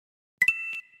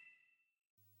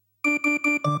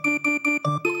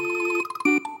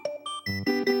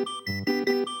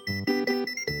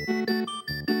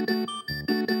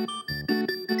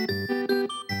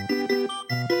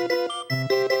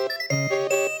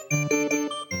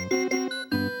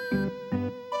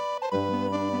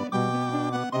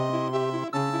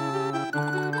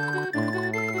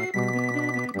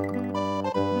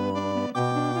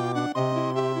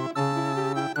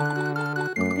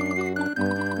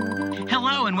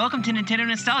Welcome to Nintendo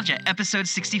Nostalgia, episode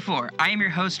 64. I am your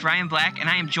host, Ryan Black, and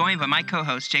I am joined by my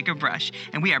co-host, Jacob Brush.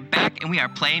 And we are back, and we are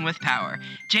playing with power.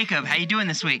 Jacob, how you doing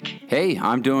this week? Hey,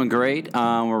 I'm doing great.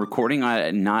 We're recording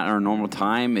at not our normal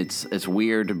time. It's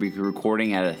weird to be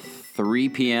recording at 3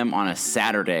 p.m. on a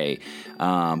Saturday,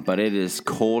 but it is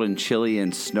cold and chilly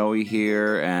and snowy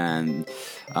here and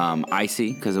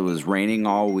icy because it was raining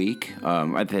all week.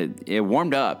 It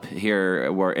warmed up here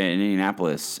in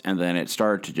Indianapolis, and then it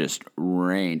started to just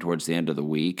rain towards the end of the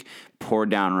week, poured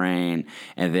down rain,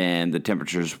 and then the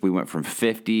temperatures, we went from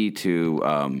 50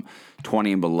 to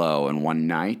 20 and below in one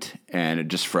night, and it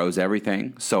just froze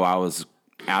everything. So I was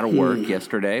out of work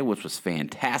yesterday, which was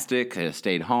fantastic. I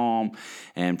stayed home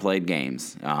and played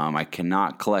games. I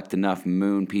cannot collect enough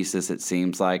moon pieces. It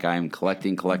seems like I'm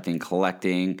collecting,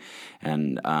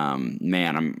 and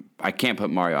man, I can't put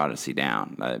Mario Odyssey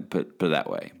down. Put it that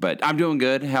way. But I'm doing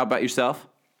good. How about yourself?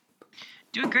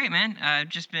 Doing great, man. I've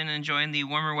just been enjoying the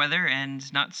warmer weather and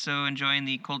not so enjoying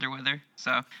the colder weather.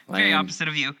 So very opposite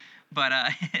of you. But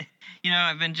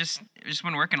I've been just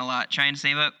been working a lot, trying to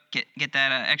save up, get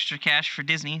that extra cash for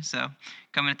Disney. So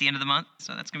coming at the end of the month,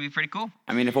 so that's gonna be pretty cool.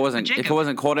 I mean, if it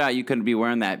wasn't cold out, you couldn't be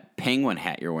wearing that penguin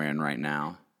hat you're wearing right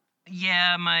now.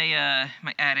 Yeah, my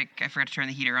attic, I forgot to turn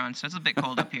the heater on, so it's a bit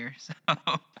cold up here. So.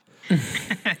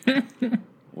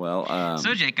 Well,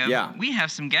 so Jacob, we have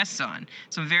some guests on,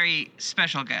 some very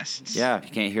special guests. Yeah, if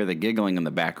you can't hear the giggling in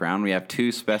the background, we have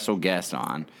two special guests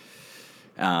on.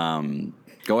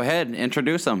 Go ahead and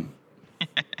introduce them.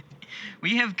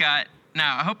 We have got,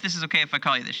 now I hope this is okay if I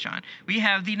call you this, Sean. We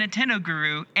have the Nintendo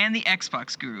Guru and the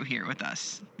Xbox Guru here with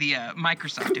us. The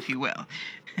Microsoft, if you will.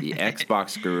 The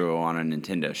Xbox Guru on a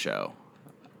Nintendo show.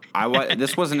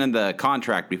 This wasn't in the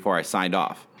contract before I signed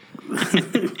off.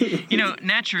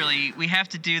 Naturally, we have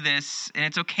to do this, and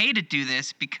it's okay to do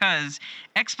this because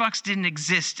Xbox didn't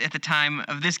exist at the time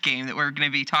of this game that we're going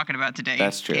to be talking about today.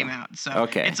 That's true. Came out, so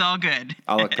It's all good.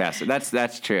 I'll look past it.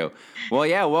 That's true. Well,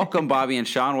 yeah, welcome, Bobby and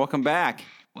Sean. Welcome back.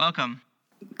 Welcome.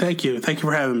 Thank you. Thank you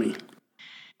for having me.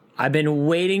 I've been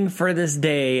waiting for this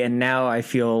day, and now I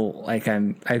feel like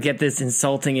I get this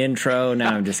insulting intro.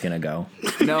 Now I'm just gonna go.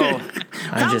 No,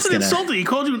 I'm just gonna. Insulting? He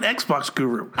called you an Xbox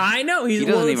Guru. I know he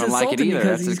doesn't even like it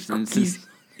either.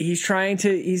 He's trying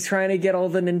to get all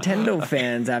the Nintendo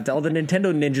fans after all the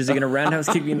Nintendo ninjas are gonna roundhouse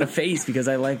kick me in the face because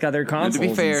I like other consoles. And to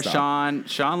be fair, Sean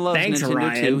loves Nintendo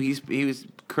Ryan. too. He was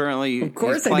currently of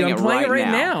course I do. I'm playing it right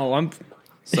now.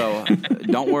 So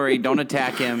don't worry, don't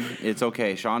attack him. It's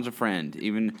okay. Sean's a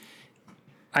friend.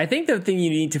 I think the thing you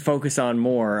need to focus on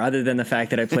more, other than the fact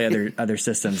that I play other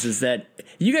systems, is that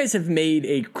you guys have made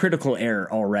a critical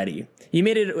error already. You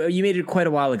made it quite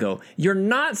a while ago. You're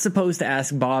not supposed to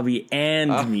ask Bobby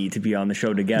and me to be on the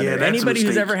show together. Yeah, anybody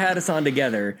who's ever had us on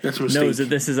together knows that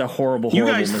this is a horrible mistake.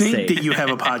 You guys think that you have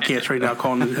a podcast right now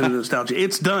called Nintendo Nostalgia.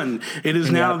 It's done. It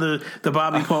is now the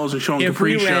Bobby Pauls and Sean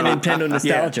Capri show. If we ran Nintendo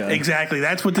Nostalgia. Yeah, exactly.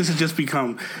 That's what this has just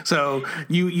become. So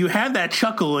you had that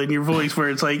chuckle in your voice where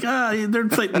it's like, they're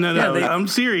like, no, I'm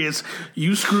serious.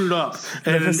 You screwed up.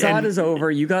 The facade is over.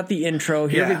 You got the intro.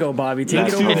 Here we go, Bobby. Take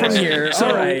it over from here. So,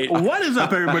 all right. What is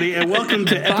up, everybody, and welcome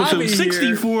to episode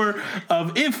 64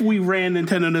 of If We Ran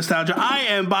Nintendo Nostalgia. I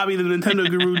am Bobby, the Nintendo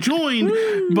Guru,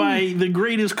 joined by the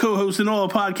greatest co-host in all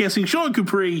of podcasting, Sean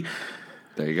Capri.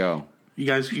 There you go. You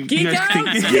guys Geek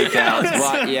outs.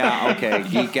 Well, yeah, okay.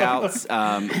 Geek outs.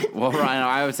 Well, Ryan,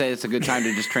 I would say it's a good time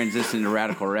to just transition to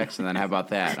Radical Rex, and then how about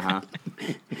that, huh?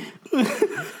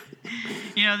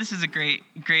 This is a great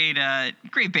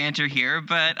banter here,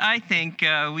 but I think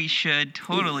we should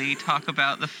totally talk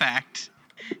about the fact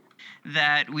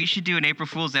that we should do an April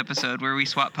Fool's episode where we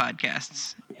swap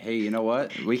podcasts. Hey, you know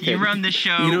what? You run the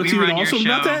show. We run your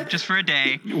show just for a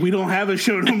day. We don't have a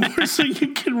show no more, so you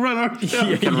can run our show.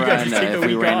 You can run if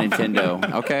we ran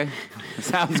Nintendo. Okay,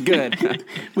 sounds good.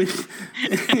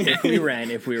 If we ran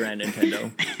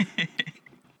Nintendo.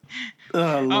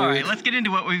 All right, let's get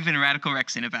into what we've been Radical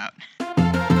Rexing about.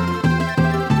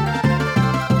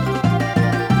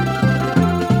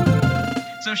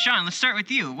 So So, Sean, let's start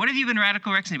with you. What have you been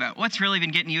Radical Rexing about? What's really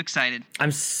been getting you excited?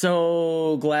 I'm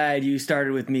so glad you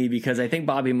started with me because I think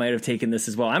Bobby might have taken this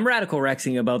as well. I'm Radical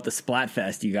Rexing about the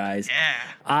Splatfest, you guys. Yeah.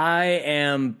 I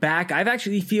am back. I've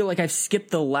actually feel like I've skipped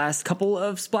the last couple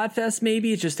of Splatfests,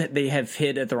 maybe. It's just that they have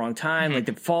hit at the wrong time. Mm-hmm. Like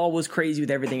the fall was crazy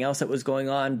with everything else that was going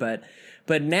on, but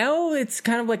now it's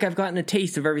kind of like I've gotten a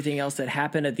taste of everything else that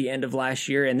happened at the end of last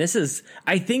year. And this is,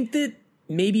 I think that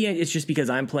maybe it's just because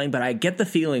I'm playing, but I get the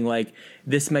feeling like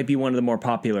this might be one of the more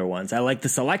popular ones. I like the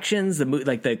selections,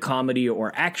 like the comedy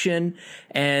or action,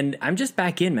 and I'm just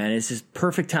back in, man. It's just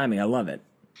perfect timing. I love it.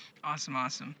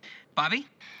 Awesome. Bobby?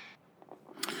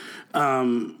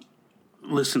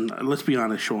 Listen, let's be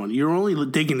honest, Sean. You're only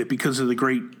digging it because of the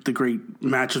great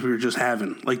matches we were just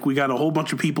having. Like, we got a whole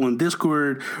bunch of people in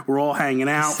Discord. We're all hanging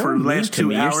out for the last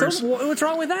 2 hours. What's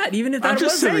wrong with that? Even if that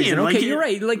was the reason. Okay, you're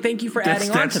right. Like, thank you for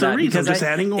adding on to that. Because I'm just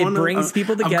adding on. It brings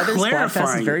people together.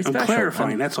 Splatfest is very special. I'm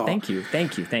clarifying, that's all. Thank you.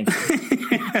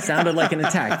 Sounded like an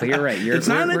attack, but you're right. It's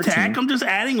not an attack. I'm just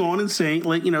adding on and saying,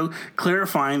 like,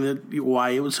 clarifying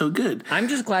why it was so good. I'm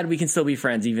just glad we can still be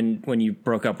friends even when you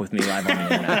broke up with me live on the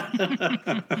internet.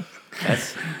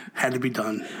 That's had to be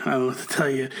done. I don't know what to tell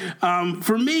you.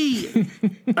 For me,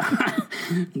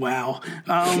 wow.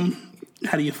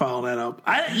 How do you follow that up?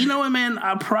 You know what, man?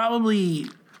 Probably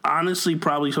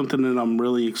something that I'm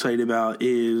really excited about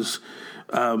is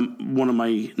one of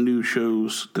my new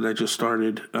shows that I just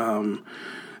started.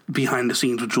 Behind the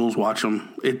scenes with Jules Watcham.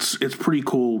 It's pretty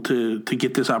cool to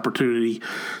get this opportunity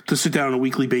to sit down on a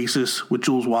weekly basis with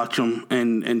Jules Watcham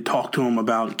and talk to him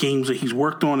about games that he's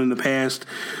worked on in the past,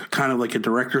 kind of like a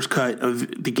director's cut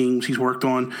of the games he's worked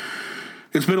on.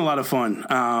 It's been a lot of fun.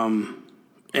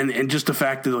 And just the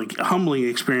fact that, like, humbling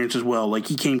experience as well. Like,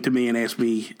 he came to me and asked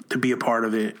me to be a part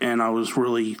of it, and I was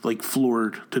really, like,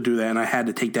 floored to do that, and I had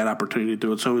to take that opportunity to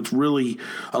do it. So it's really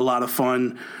a lot of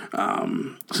fun.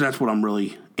 So that's what I'm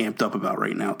really amped up about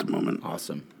right now at the moment.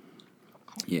 Awesome.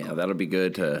 Yeah, that'll be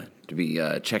good to be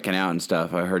checking out and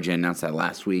stuff. I heard you announce that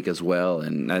last week as well,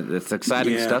 and that's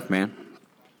exciting stuff, man.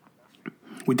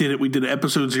 We did it. We did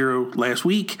episode 0 last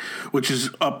week, which is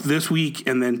up this week,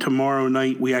 and then tomorrow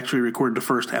night we actually recorded the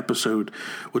first episode,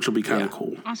 which will be kind of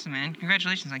cool. Awesome, man!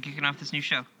 Congratulations on kicking off this new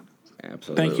show.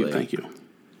 Absolutely. Thank you.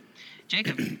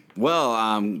 Jacob.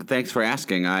 Well, thanks for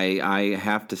asking. I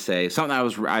have to say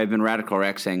something I've been Radical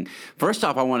Rexing. First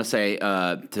off, I want to say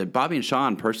to Bobby and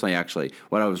Sean personally, actually,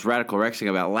 what I was Radical Rexing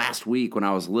about last week when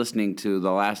I was listening to the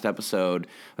last episode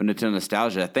of Nintendo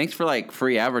Nostalgia. Thanks for like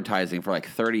free advertising for like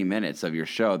 30 minutes of your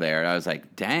show there. I was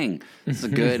like, dang, this is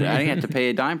good. I didn't have to pay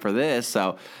a dime for this,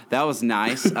 so that was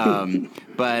nice.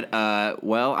 But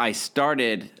I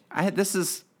started.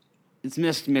 It's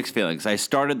mixed feelings. I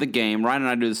started the game. Ryan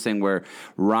and I do this thing where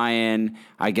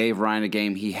I gave Ryan a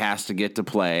game he has to get to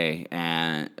play,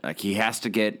 and like he has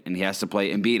to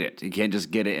play and beat it. He can't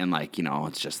just get it and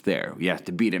it's just there. You have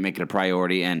to beat it, make it a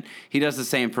priority, and he does the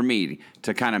same for me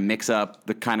to kind of mix up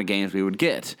the kind of games we would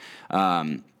get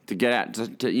to get at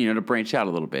to branch out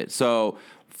a little bit. So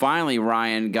finally,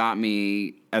 Ryan got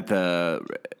me at the.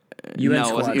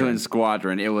 UN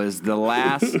Squadron. It was the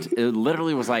last. It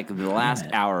literally was like the last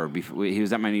hour before. He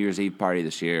was at my New Year's Eve party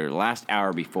this year. The last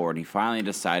hour before, and he finally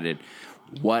decided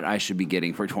what I should be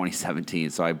getting for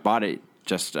 2017. So I bought it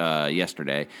just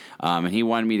yesterday, and he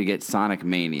wanted me to get Sonic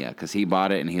Mania because he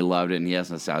bought it and he loved it and he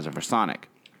has nostalgia for Sonic.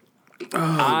 Oh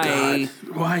God!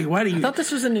 Why do you? I thought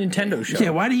this was a Nintendo show. Yeah,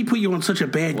 why do he put you on such a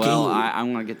bad game? Well,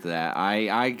 I'm gonna get to that.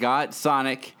 I got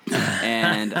Sonic,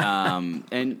 and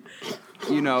and.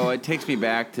 It takes me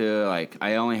back to,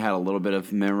 I only had a little bit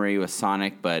of memory with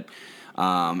Sonic, but,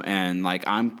 I'm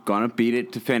going to beat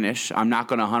it to finish. I'm not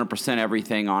going to 100%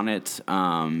 everything on it, but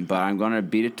I'm going to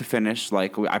beat it to finish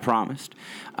like I promised.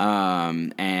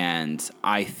 And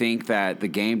I think that the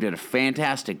game did a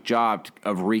fantastic job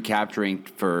of recapturing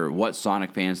for what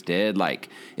Sonic fans did. Like,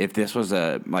 if this was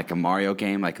a Mario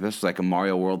game, like this was like a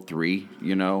Mario World 3,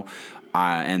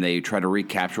 and they try to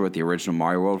recapture what the original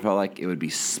Mario World felt like, it would be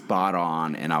spot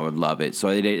on, and I would love it. So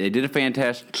they did a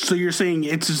fantastic. So you're saying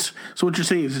what you're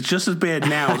saying is it's just as bad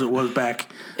now as it was back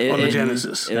on the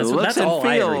Genesis. It looks and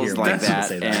feels like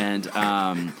that. And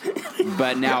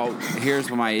but now here's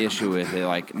my issue with it.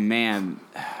 Like, man,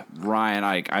 Ryan,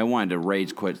 I wanted to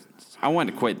rage quit. I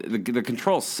wanted to quit. The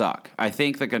controls suck. I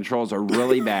think the controls are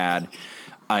really bad.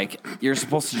 Like, you're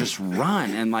supposed to just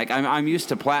run, and I'm used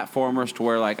to platformers to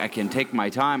where I can take my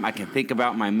time, I can think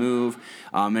about my move,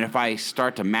 and if I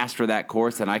start to master that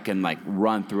course, then I can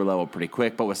run through a level pretty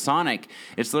quick. But with Sonic,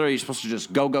 it's literally you're supposed to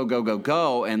just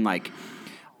go, and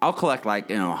I'll collect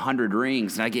 100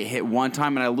 rings, and I get hit one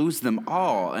time and I lose them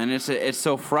all, and it's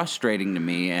so frustrating to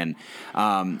me. And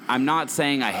I'm not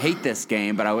saying I hate this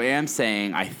game, but I am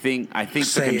saying I think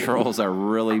the controls are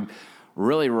really,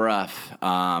 really rough,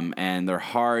 and they're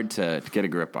hard to get a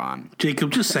grip on.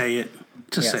 Jacob, just say it.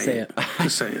 Just say it.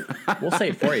 Just say it. We'll say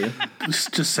it for you.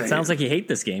 Just say it. Sounds like you hate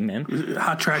this game, man.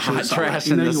 Hot trash in the summer. Hot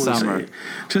trash in the summer.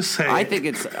 Just say it.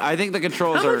 I think the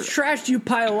controls How much trash do you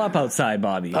pile up outside,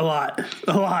 Bobby? A lot.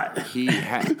 You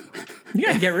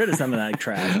gotta get rid of some of that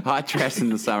trash. Hot trash in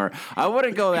the summer. I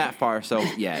wouldn't go that far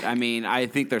yet. I mean, I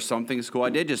think there's some things cool. I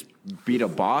did just beat a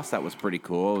boss that was pretty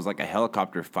cool. It was like a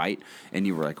helicopter fight, and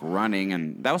you were like running,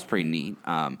 and that was pretty neat.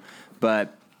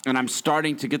 And I'm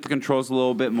starting to get the controls a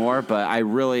little bit more, but I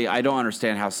don't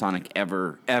understand how Sonic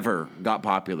ever got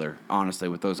popular, honestly,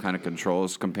 with those kind of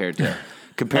controls compared to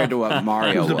what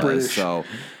Mario was. British. So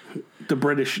the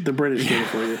British did it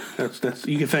for you. That's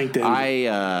you can thank them.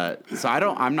 I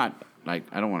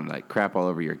don't want to crap all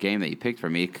over your game that you picked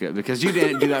for me because you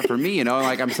didn't do that for me.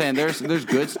 I'm saying there's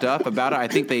good stuff about it. I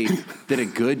think they did a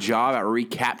good job at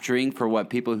recapturing for what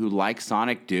people who like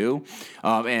Sonic do.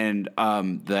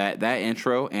 That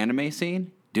intro anime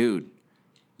scene, dude,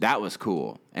 that was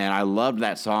cool. And I loved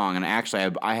that song. And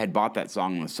actually, I had bought that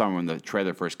song in the summer when the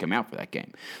trailer first came out for that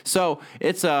game. So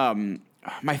it's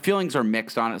my feelings are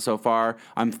mixed on it so far.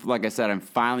 Like I said, I'm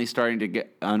finally starting to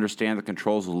understand the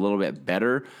controls a little bit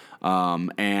better.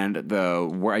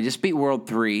 I just beat World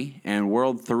 3, and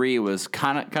World 3 was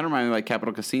kind of reminded me like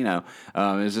Capital Casino. It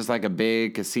was just like a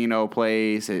big casino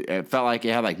place. It felt like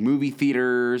it had movie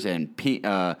theaters and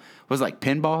was it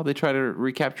pinball they tried to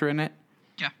recapture in it?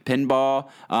 Yeah. Pinball.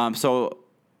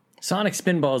 Sonic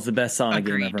Spinball is the best Sonic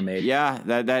game ever made. Yeah,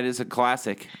 that is a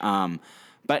classic.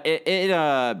 But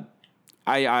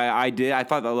I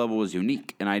thought that level was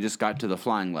unique, and I just got to the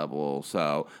flying level.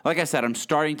 So, like I said, I'm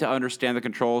starting to understand the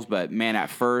controls, but man, at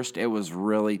first it was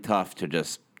really tough to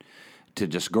just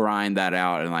grind that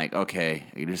out and okay,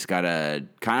 you just gotta.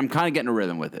 I'm kind of getting a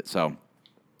rhythm with it. So,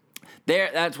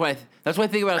 that's what I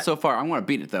think about it so far. I'm gonna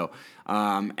beat it though,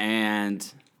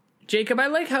 and. Jacob, I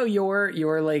like how your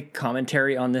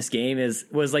commentary on this game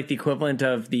was the equivalent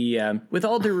of the with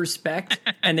all due respect,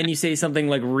 and then you say something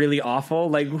really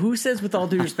awful. Who says with all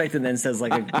due respect and then says a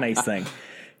nice thing?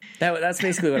 That's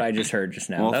basically what I just heard just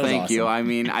now. Well, that was thank awesome. you. I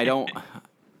mean, I don't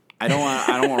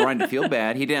want Ryan to feel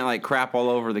bad. He didn't crap all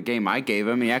over the game I gave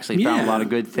him. He actually found a lot of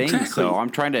good things. Exactly. So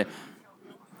I'm trying to.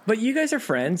 But you guys are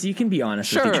friends. You can be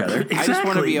honest with each other. Exactly. I just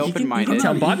want to be open-minded.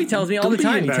 Bobby tells me all the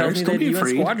time. He tells me that UN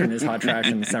Squadron is hot trash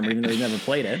in the summer, even though he's never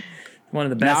played it. One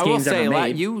of the best games ever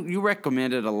made. You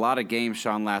recommended a lot of games,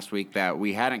 Sean, last week that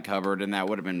we hadn't covered, and that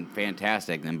would have been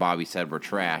fantastic. And Bobby said we're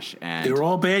trash. And they were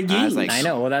all bad games. I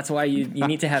know. Well, that's why you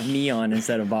need to have me on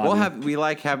instead of Bobby. We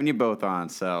like having you both on.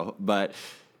 But.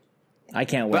 I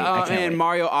can't wait. And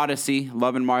Mario Odyssey,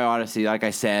 loving Mario Odyssey. Like I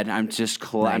said, I'm just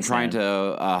I'm trying to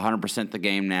 100% the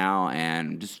game now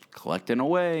and just collecting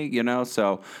away.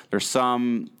 So there's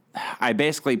some. I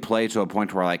basically play to a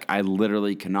point where I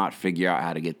literally cannot figure out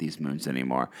how to get these moons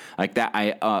anymore. Like that,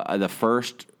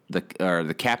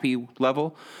 the Cappy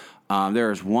level.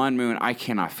 There is one moon I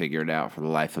cannot figure it out for the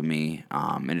life of me,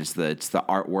 and it's the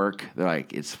artwork.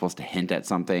 It's supposed to hint at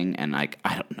something, and I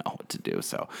don't know what to do.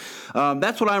 So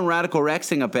that's what I'm Radical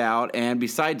Rexing about. And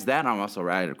besides that, I'm also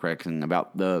Radical Rexing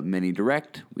about the mini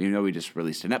direct. We just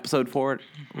released an episode for it.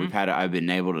 Mm-hmm. I've been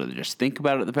able to just think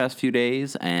about it the past few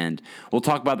days, and we'll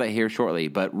talk about that here shortly.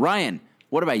 But Ryan,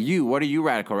 what about you? What are you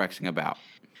Radical Rexing about?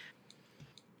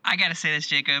 I gotta say this,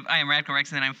 Jacob. I am Radical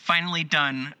Rexing, and I'm finally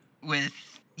done with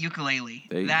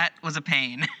Yooka-Laylee. That was a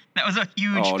pain. That was a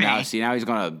huge pain. Now he's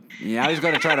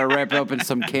gonna try to rip open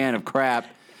some can of crap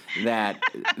that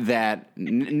I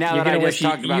just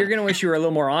talked about. You're gonna wish you were a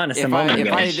little more honest. If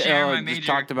I just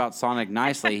talked about Sonic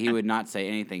nicely, he would not say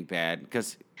anything bad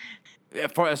because.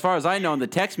 As far as I know, in the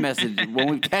text message when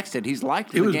we texted, he's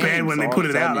liked it was bad when they put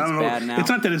it out. I don't know. It's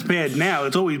not that it's bad now.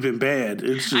 It's always been bad.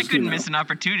 It's just, I couldn't miss an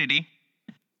opportunity.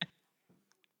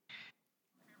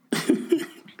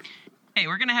 Hey,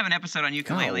 we're going to have an episode on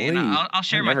Yooka-Laylee, and I'll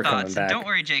share my thoughts. Don't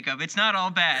worry, Jacob. It's not all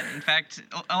bad. In fact,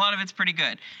 a lot of it's pretty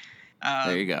good.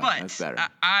 There you go. But that's better.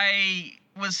 I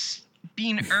was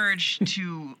being urged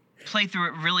to play through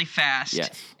it really fast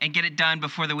and get it done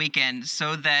before the weekend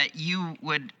so that you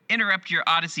would interrupt your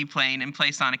Odyssey playing and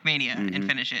play Sonic Mania and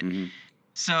finish it. Mm-hmm.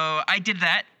 So I did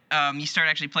that. You started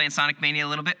actually playing Sonic Mania a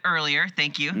little bit earlier.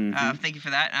 Thank you. Thank you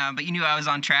for that. But you knew I was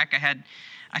on track.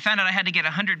 I found out I had to get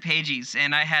 100 pages,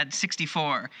 and I had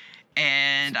 64,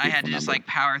 and I had to just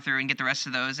power through and get the rest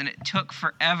of those, and it took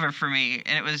forever for me,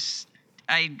 and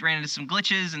I ran into some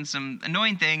glitches and some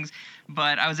annoying things,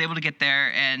 but I was able to get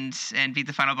there and beat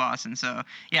the final boss. And so,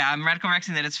 yeah, I'm Radical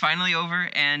Rexing that it's finally over.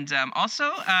 And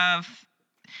also,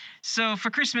 so for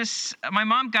Christmas, my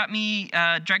mom got me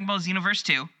Dragon Ball Xenoverse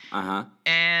 2. Uh-huh.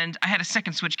 And I had a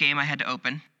second Switch game I had to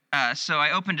open. So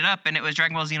I opened it up, and it was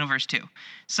Dragon Ball Xenoverse 2.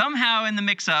 Somehow in the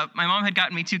mix-up, my mom had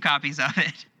gotten me 2 copies of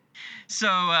it. So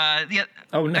nice.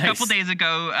 A couple days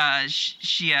ago,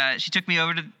 she took me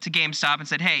over to GameStop and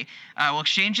said, "Hey, we'll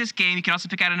exchange this game. You can also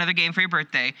pick out another game for your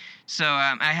birthday." So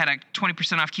I had a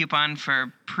 20% off coupon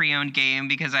for pre-owned game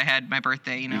because I had my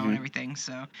birthday, and everything.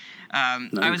 So nice.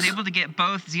 I was able to get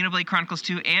both Xenoblade Chronicles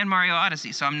 2 and Mario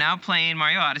Odyssey. So I'm now playing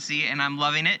Mario Odyssey, and I'm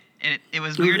loving it. It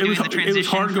was weird doing the transition. It was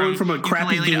hard going from a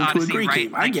crappy game to a great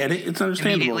game. I get it. It's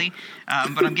understandable. Immediately,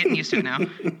 but I'm getting used to it now.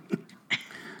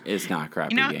 It's not a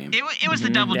crappy game. It was the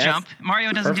double jump.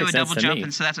 Mario doesn't do a double jump, me.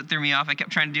 and so that's what threw me off. I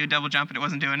kept trying to do a double jump, and it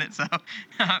wasn't doing it. So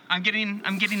I'm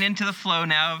getting into the flow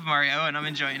now of Mario, and I'm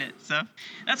enjoying it. So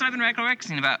that's what I've been Radical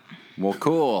Rexing about. Well,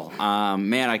 cool.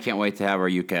 Man, I can't wait to have our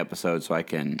Yuka episode so I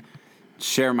can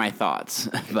share my thoughts.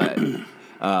 But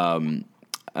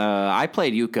I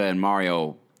played Yuka and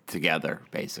Mario together,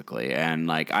 basically, and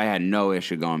like I had no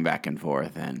issue going back and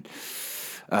forth, and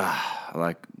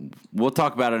like we'll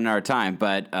talk about it another time.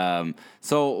 But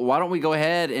so why don't we go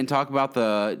ahead and talk about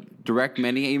the Direct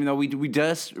Mini? Even though we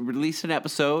just released an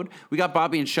episode, we got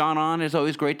Bobby and Sean on. It's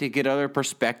always great to get other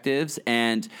perspectives.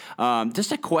 And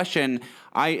just a question,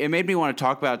 it made me want to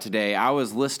talk about today. I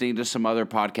was listening to some other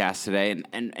podcasts today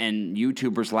and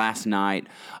YouTubers last night.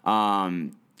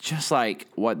 Just like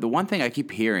the one thing I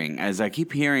keep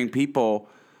hearing people,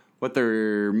 what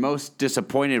they're most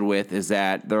disappointed with is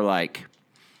that they're like,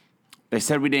 they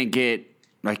said we didn't get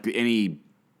like any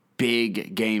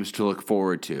big games to look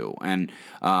forward to. And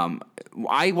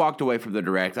I walked away from the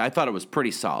Direct. I thought it was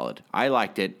pretty solid. I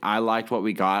liked it. I liked what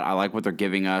we got. I like what they're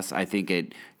giving us. I think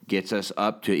it gets us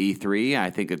up to E3.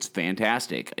 I think it's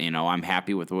fantastic. I'm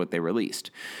happy with what they released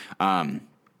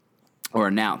or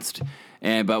announced.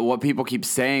 But what people keep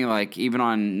saying, like even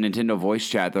on Nintendo Voice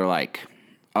Chat, they're like,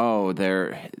 "Oh,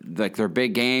 their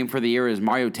big game for the year is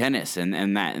Mario Tennis,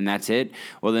 and that's it."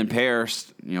 Well, then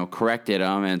Pears, corrected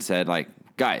them and said, like,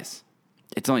 "Guys,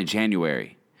 it's only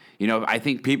January." I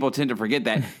think people tend to forget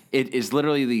that it is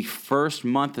literally the first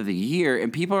month of the year,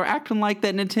 and people are acting like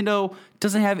that Nintendo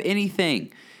doesn't have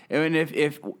anything. I mean,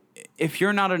 if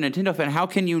you're not a Nintendo fan, how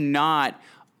can you not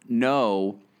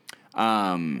know?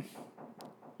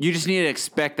 You just need to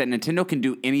expect that Nintendo can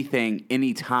do anything,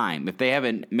 anytime. If they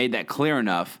haven't made that clear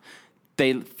enough,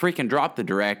 they freaking drop the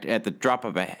Direct at the drop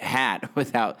of a hat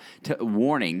without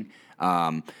warning.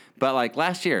 But like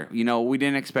last year, we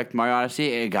didn't expect Mario Odyssey.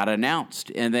 It got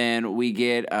announced. And then we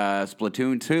get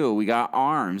Splatoon 2. We got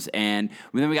ARMS. And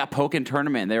then we got Pokken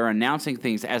Tournament. They were announcing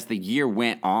things as the year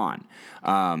went on.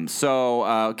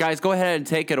 So guys, go ahead and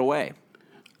take it away.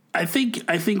 I think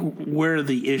where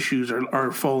the issues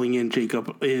are falling in,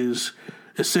 Jacob, is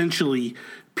essentially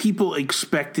people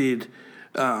expected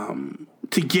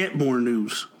to get more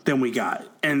news than we got,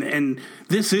 and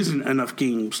this isn't enough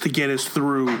games to get us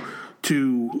through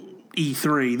to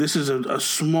E3. This is a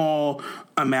small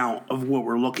amount of what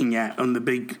we're looking at on the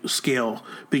big scale,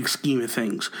 big scheme of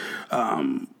things.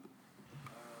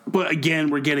 But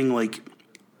again, we're getting like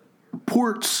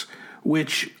ports,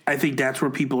 which I think that's where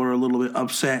people are a little bit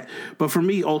upset. But for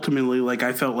me, ultimately, like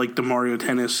I felt like the Mario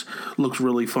Tennis looks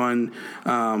really fun.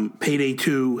 Payday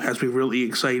 2 has me really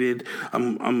excited.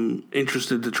 I'm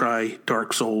interested to try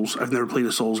Dark Souls. I've never played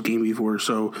a Souls game before,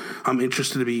 so I'm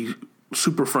interested to be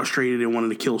super frustrated and wanting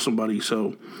to kill somebody.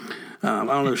 So I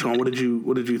don't know, Sean, what did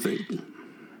you think?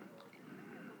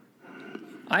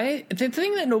 The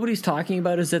thing that nobody's talking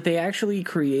about is that they actually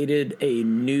created a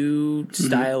new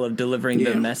style of delivering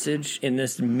the message in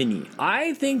this mini.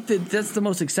 I think that's the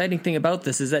most exciting thing about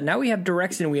this is that now we have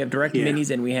Directs and we have Direct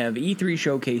Minis and we have E3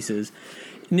 showcases.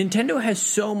 Nintendo has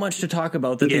so much to talk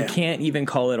about that they can't even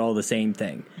call it all the same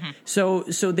thing. So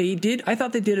they did. I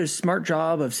thought they did a smart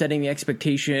job of setting the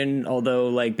expectation. Although,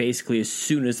 like basically, as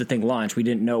soon as the thing launched, we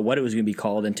didn't know what it was going to be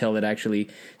called until it actually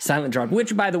silent dropped.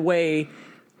 Which, by the way,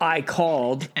 I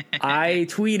called. I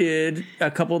tweeted a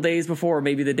couple days before,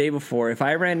 maybe the day before. If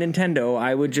I ran Nintendo,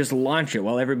 I would just launch it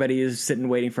while everybody is sitting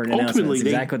waiting for an announcement. That's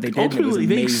exactly what they did. And it was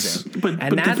amazing. But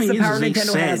that's the power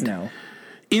Nintendo has now.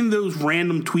 In those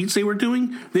random tweets they were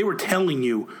doing, they were telling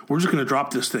you, we're just going to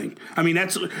drop this thing. I mean,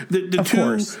 that's the two.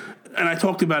 Course. And I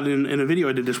talked about it in a video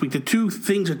I did this week. The two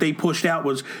things that they pushed out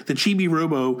was the Chibi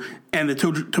Robo and the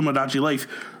Tomodachi Life.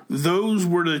 Those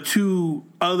were the two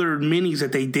other minis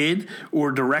that they did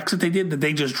or directs that they did that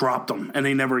they just dropped them and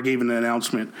they never gave an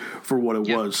announcement for what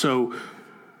it was. So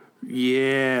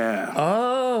Yeah.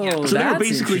 Oh, so they were that's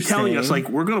basically telling us, interesting.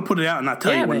 like, we're going to put it out and not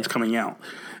tell you when but- it's coming out.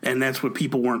 And that's what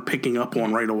people weren't picking up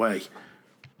on right away.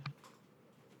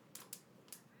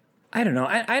 I don't know.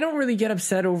 I don't really get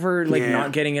upset over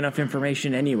not getting enough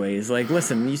information anyways. Like,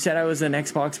 listen, you said I was an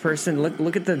Xbox person.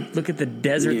 Look at the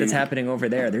desert that's happening over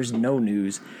there. There's no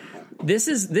news. This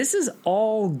is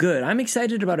all good. I'm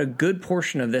excited about a good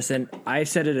portion of this, and I've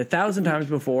said it 1,000 times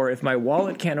before. If my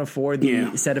wallet can't afford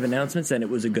the set of announcements, then it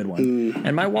was a good one.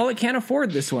 And my wallet can't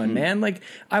afford this one, man. Like,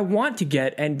 I want to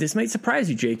get, and this might surprise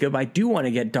you, Jacob, I do want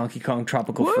to get Donkey Kong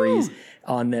Tropical Freeze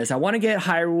on this. I want to get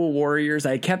Hyrule Warriors.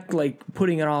 I kept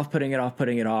putting it off.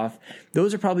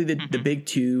 Those are probably the big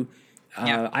two.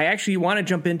 I actually want to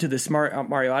jump into the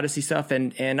Mario Odyssey stuff,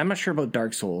 and I'm not sure about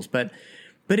Dark Souls, but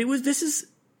this is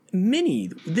mini.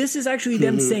 This is actually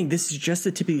them saying this is just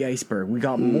the tip of the iceberg. We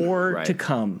got more to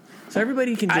come. So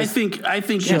everybody can just I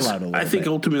think chill out a little bit.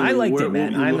 Ultimately I liked what it,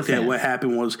 man. we looked at what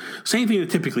happened was same thing that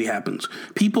typically happens.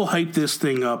 People hype this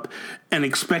thing up and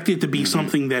expect it to be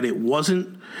something that it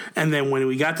wasn't, and then when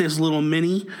we got this little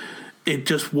mini, it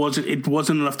just wasn't. It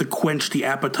wasn't enough to quench the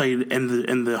appetite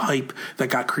and the hype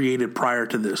that got created prior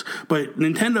to this. But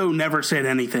Nintendo never said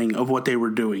anything of what they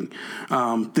were doing.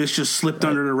 This just slipped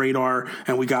under the radar,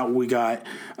 and we got.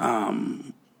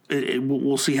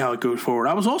 We'll see how it goes forward.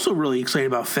 I was also really excited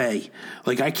about Faye.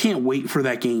 Like, I can't wait for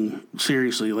that game.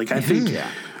 Seriously, like I think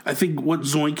what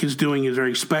Zoink is doing is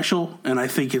very special, and I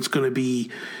think it's going to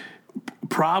be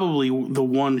probably the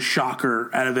one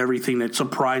shocker out of everything that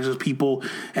surprises people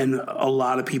and a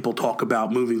lot of people talk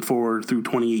about moving forward through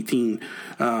 2018.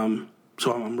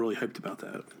 So I'm really hyped about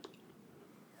that.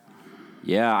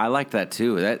 Yeah, I like that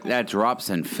too. That drops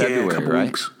in February, right?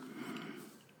 Weeks.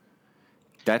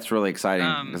 That's really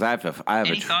exciting because I have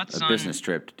a business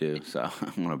trip to do, so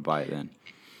I'm going to buy it then.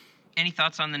 Any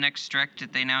thoughts on the next direct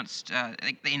that they announced?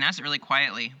 They announced it really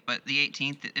quietly, but the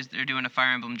 18th is they're doing a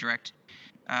Fire Emblem direct.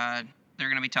 They're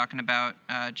going to be talking about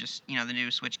just the new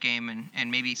Switch game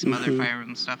and maybe some other Fire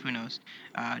Emblem stuff. Who knows?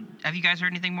 Have you guys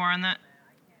heard anything more on that?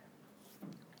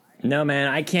 No, man,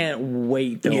 I can't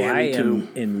wait though. Yeah, I am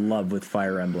in love with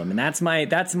Fire Emblem, and that's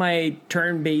my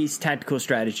turn-based tactical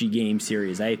strategy game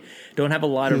series. I don't have a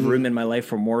lot of room in my life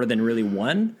for more than really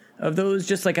one of those.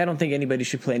 Just like I don't think anybody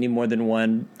should play any more than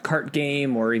one cart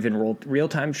game or even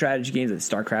real-time strategy games.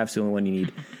 Like StarCraft's the only one you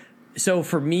need. So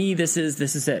for me, this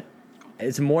is it.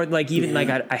 It's more like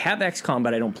I have XCOM,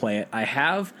 but I don't play it. I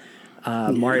have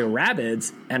Mario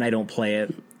Rabbids, and I don't play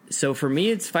it. So for me,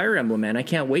 it's Fire Emblem, man. I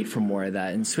can't wait for more of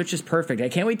that. And Switch is perfect. I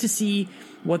can't wait to see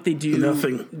what they do.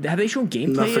 Nothing. Have they shown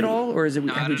gameplay at all, or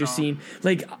have we just seen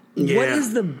what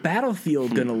is the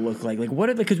battlefield going to look like? Like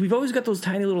what? Because we've always got those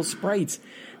tiny little sprites.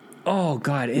 Oh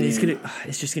God, and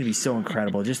it's just gonna be so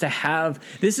incredible just to have.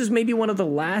 This is maybe one of the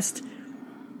last.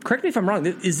 Correct me if I'm wrong.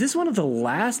 Is this one of the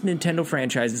last Nintendo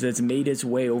franchises that's made its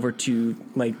way over to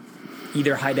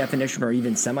either high definition or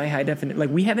even semi-high definition? Like,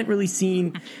 we haven't really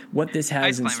seen what this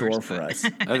has in store for us.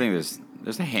 I think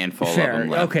there's a handful Fair. of them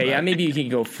left. Okay, maybe you can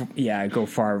go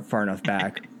far enough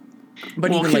back.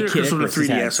 But Well, even Kid Icarus was a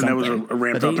 3DS, and that was a something.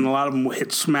 ramped up, and a lot of them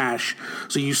hit Smash,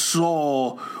 so you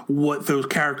saw what those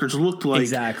characters looked like.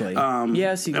 Exactly.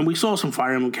 Yes, and we saw some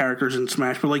Fire Emblem characters in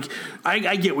Smash, but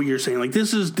I get what you're saying. Like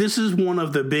this is one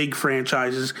of the big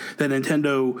franchises that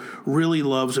Nintendo really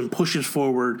loves and pushes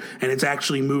forward, and it's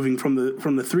actually moving from the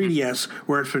 3DS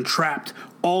where it's been trapped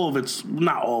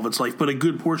not all of its life, but a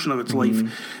good portion of its life,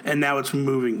 and now it's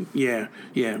moving. Yeah.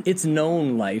 It's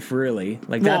known life, really.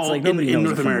 Like that's nobody knows in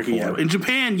North America. Before. Yeah, in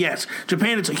Japan, yes,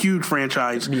 Japan it's a huge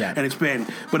franchise, and it's been,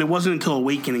 but it wasn't until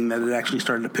Awakening that it actually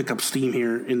started to pick up steam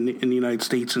here in the United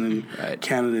States and in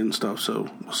Canada and stuff.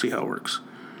 So we'll see how it works.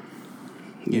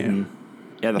 Yeah.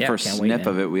 Yeah, the first snip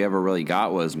of it we ever really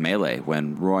got was Melee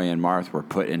when Roy and Marth were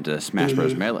put into Smash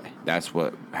Bros. Melee. That's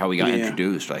how we got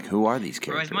introduced. Like, who are these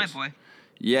characters? Roy's my boy.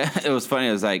 Yeah, it was funny.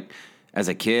 It was like, as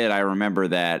a kid, I remember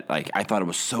that, I thought it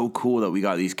was so cool that we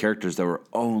got these characters that were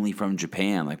only from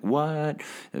Japan. Like, what?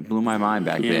 It blew my mind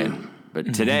back then.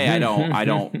 But today, I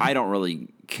don't really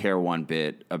care one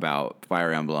bit about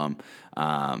Fire Emblem.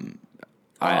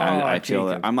 I feel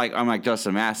that I'm like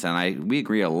Justin Masson. We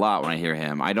agree a lot when I hear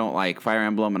him. I don't like Fire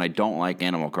Emblem and I don't like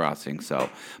Animal Crossing.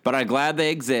 But I'm glad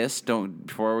they exist.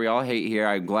 Before we all hate here,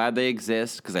 I'm glad they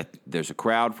exist because there's a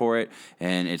crowd for it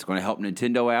and it's going to help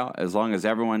Nintendo out. As long as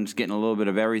everyone's getting a little bit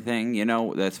of everything,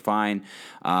 that's fine.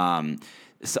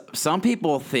 Some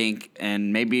people think,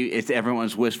 and maybe it's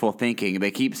everyone's wishful thinking. They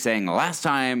keep saying, "Last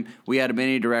time we had a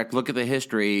mini direct, look at the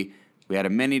history. We had a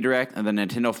mini direct, and then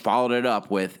Nintendo followed it up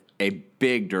with a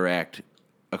big direct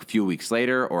a few weeks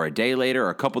later or a day later or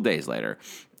a couple days later.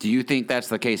 Do you think that's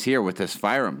the case here with this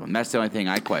Fire Emblem? That's the only thing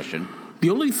I question. The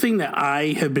only thing that I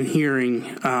have been hearing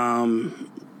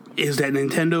is that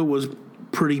Nintendo was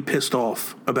pretty pissed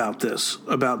off about this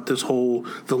whole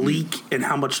the leak and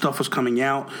how much stuff was coming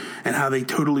out and how they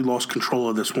totally lost control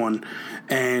of this one.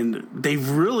 And they've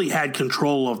really had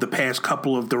control of the past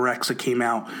couple of directs that came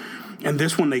out. And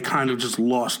this one they kind of just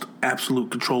lost absolute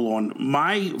control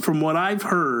on. From what I've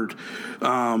heard,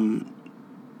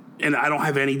 and I don't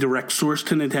have any direct source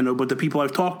to Nintendo, but the people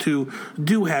I've talked to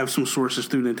do have some sources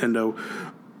through Nintendo.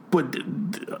 But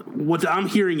what I'm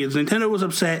hearing is Nintendo was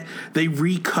upset. They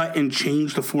recut and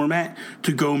changed the format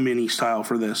to go mini style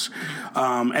for this.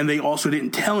 And they also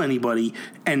didn't tell anybody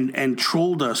and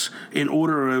trolled us in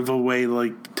order of a way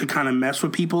like to kind of mess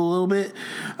with people a little bit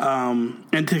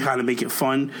and to kind of make it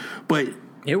fun. But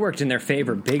it worked in their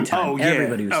favor big time. Oh yeah,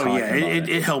 everybody was talking about it.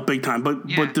 It helped big time.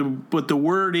 But the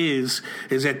word is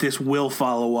that this will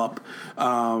follow up,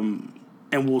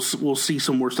 and we'll see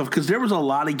some more stuff because there was a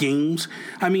lot of games.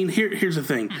 I mean, here's the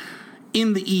thing: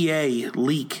 in the EA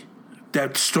leak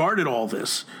that started all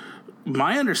this,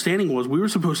 my understanding was we were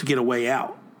supposed to get A Way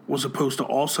Out was supposed to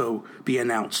also be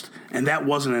announced, and that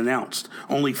wasn't announced.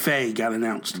 Only Faye got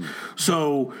announced.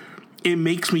 So it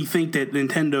makes me think that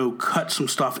Nintendo cut some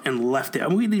stuff and left it. I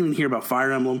mean, we didn't even hear about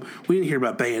Fire Emblem. We didn't hear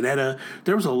about Bayonetta.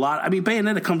 There was a lot. I mean,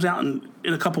 Bayonetta comes out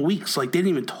in a couple weeks. Like, they didn't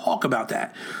even talk about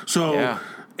that. So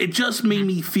it just made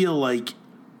me feel like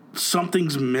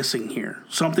something's missing here.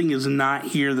 Something is not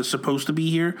here that's supposed to be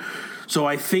here. So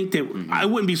I think that I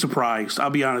wouldn't be surprised.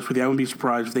 I'll be honest with you. I wouldn't be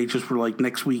surprised if they just were like,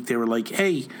 next week, they were like,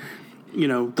 hey,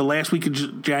 the last week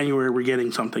of January, we're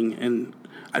getting something. And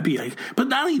I'd be like, but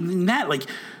not even that. Like,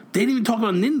 they didn't even talk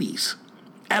about Nindies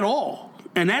at all,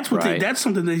 and that's what that's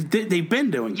something they've been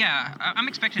doing. Yeah, I'm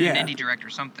expecting an indie direct or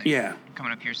something. Yeah,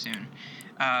 coming up here soon.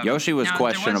 Yoshi was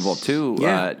questionable too,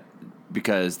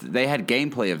 because they had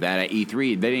gameplay of that at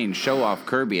E3. They didn't show off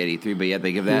Kirby at E3, but yet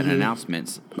they give that an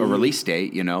announcement, a release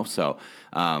date. So,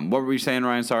 what were you saying,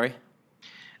 Ryan? Sorry.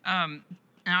 Now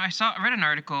I read an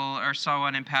article or saw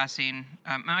one in passing.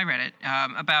 I read it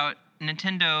about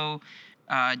Nintendo.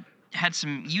 Had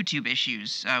some YouTube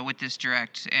issues with this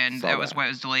direct, and that was why it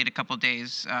was delayed a couple of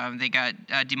days. They got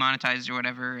demonetized or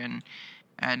whatever, and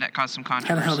that caused some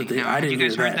controversy. How the hell did they? I didn't you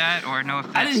guys hear heard that, or know if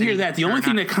that's I didn't hear that. The only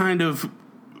thing that kind of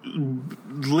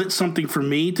lit something for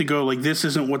me to go like, this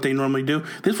isn't what they normally do.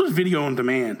 This was video on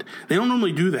demand. They don't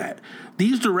normally do that.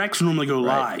 These directs normally go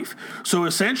live. So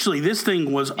essentially this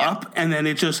thing was up, and then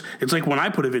it's like when I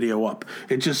put a video up,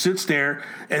 it just sits there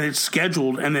and it's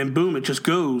scheduled, and then boom, it just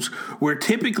goes, where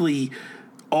typically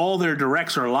all their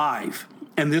directs are live.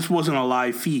 And this wasn't a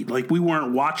live feed. Like, we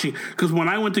weren't watching, because when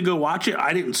I went to go watch it,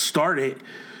 I didn't start it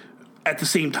at the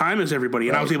same time as everybody,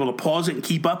 and I was able to pause it and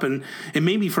keep up, and it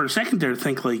made me for a second there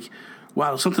think like,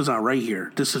 wow, something's not right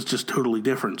here. This is just totally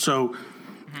different. So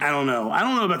I don't know. I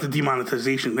don't know about the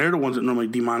demonetization. They're the ones that normally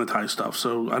demonetize stuff,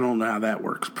 so I don't know how that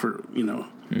works for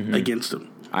against them.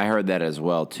 I heard that as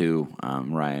well too,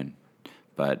 Ryan.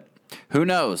 But who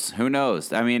knows? Who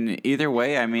knows? I mean, either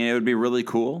way, it would be really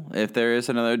cool if there is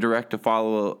another direct to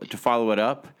follow it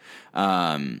up.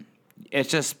 It's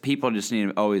just people just need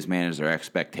to always manage their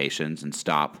expectations and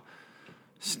stop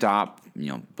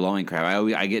blowing crap.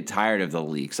 I get tired of the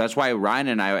leaks. That's why Ryan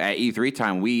and I at E3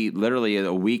 time, we literally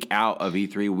a week out of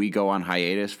E3, we go on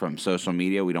hiatus from social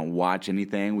media. We don't watch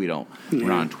anything. We're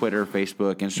on Twitter,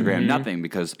 Facebook, Instagram, nothing,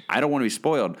 because I don't want to be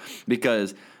spoiled.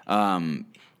 Because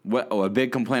a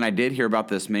big complaint I did hear about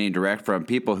this mini direct from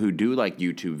people who do like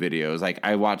YouTube videos. Like,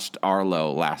 I watched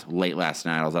Arlo late last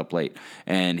night. I was up late,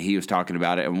 and he was talking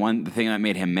about it. And the thing that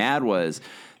made him mad was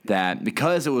that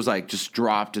because it was like just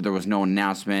dropped, there was no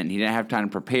announcement, and he didn't have time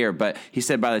to prepare. But he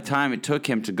said by the time it took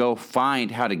him to go find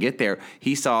how to get there,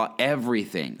 he saw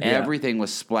everything. Yeah. Everything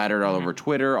was splattered all over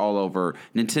Twitter, all over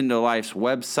Nintendo Life's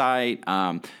website.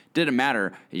 Didn't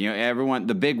matter. Everyone.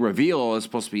 The big reveal is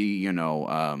supposed to be,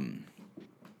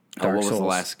 what was the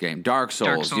last game? Dark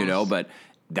Souls. But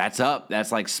that's up.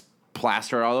 That's like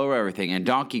plastered all over everything. And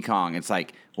Donkey Kong, it's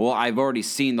like, well, I've already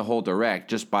seen the whole direct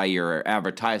just by your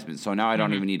advertisement, so now I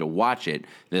don't even need to watch it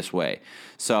this way.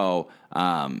 So,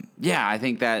 I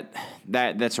think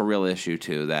that's a real issue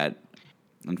too. That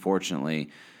unfortunately,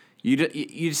 you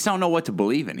just don't know what to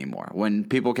believe anymore. When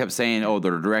people kept saying, "Oh,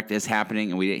 the direct is happening,"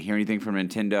 and we didn't hear anything from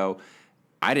Nintendo,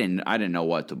 I didn't know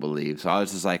what to believe. So I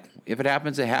was just like, if it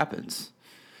happens, it happens.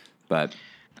 But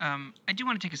I do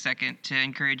want to take a second to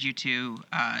encourage you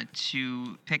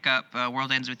to pick up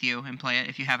World Ends With You and play it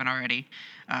if you haven't already.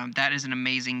 That is an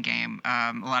amazing game.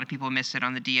 A lot of people miss it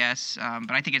on the DS,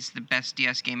 but I think it's the best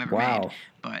DS game ever made.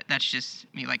 But that's just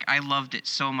me. Like, I loved it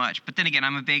so much. But then again,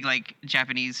 I'm a big like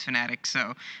Japanese fanatic,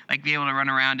 so like being able to run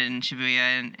around in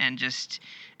Shibuya and just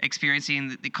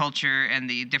experiencing the culture and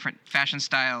the different fashion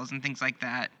styles and things like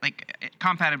that, like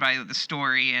compounded by the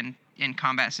story and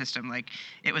combat system, like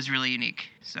it was really unique.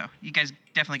 So you guys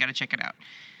definitely got to check it out.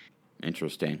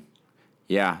 Interesting.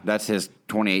 Yeah, that's his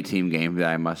 2018 game that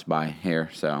I must buy here.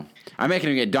 So I'm making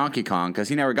him get Donkey Kong because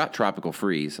he never got Tropical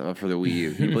Freeze for the Wii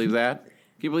U. Can you believe that? Can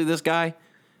you believe this guy?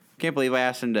 Can't believe I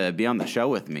asked him to be on the show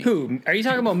with me. Who? Are you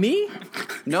talking about me?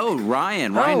 No,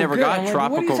 Ryan. Ryan never got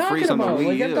Tropical Freeze on the Wii U.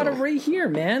 Like, I've got it right here,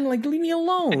 man. Like, leave me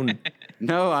alone.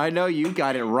 No, I know you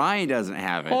got it. Ryan doesn't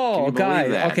have it. Oh,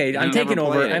 guys. Okay, I'm taking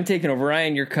over. I'm taking over.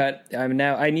 Ryan, you're cut. I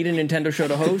need a Nintendo show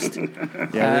to host.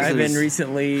 I've been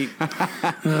recently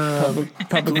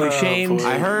publicly shamed.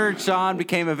 I heard Sean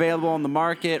became available on the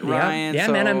market, Ryan. Yeah,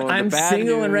 so man, I'm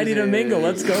single and ready to mingle.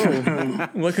 Let's go.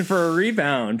 I'm looking for a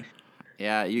rebound.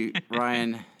 Yeah,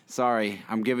 Ryan. Sorry,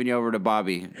 I'm giving you over to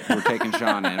Bobby. We're taking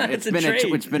Sean in.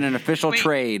 It's been an official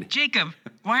trade. Jacob,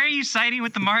 why are you siding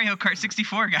with the Mario Kart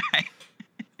 64 guy?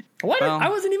 What? I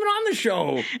wasn't even on the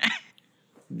show.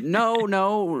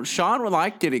 No. Sean would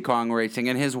like Diddy Kong Racing,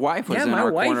 and his wife was in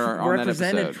our corner on that episode. My wife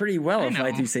represented pretty well, if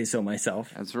I do say so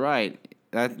myself. That's right.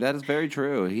 That is very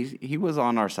true. He was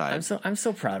on our side. I'm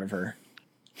so proud of her.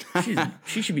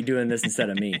 She should be doing this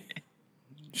instead of me.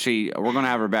 We're gonna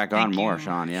have her back on more,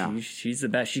 Sean. Yeah, she's the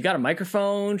best. She got a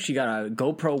microphone. She got a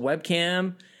GoPro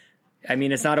webcam. I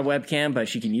mean, it's not a webcam, but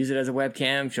she can use it as a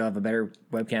webcam. She'll have a better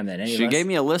webcam than any of us. She gave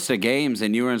me a list of games,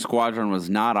 and You Were in Squadron was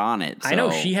not on it. So. I know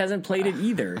she hasn't played it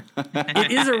either.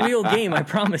 It is a real game. I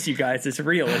promise you guys, it's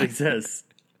real. It exists.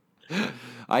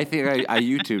 I think I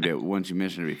YouTubed it once you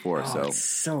mentioned it before. It's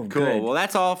so cool. Good. Well,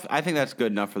 that's all. I think that's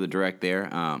good enough for the direct there.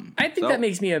 I think that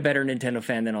makes me a better Nintendo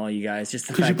fan than all you guys. Just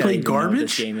the fact you play that I know what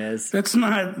this game is.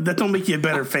 That don't make you a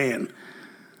better fan.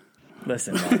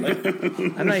 Listen,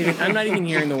 I'm not even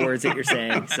hearing the words that you're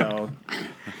saying. So,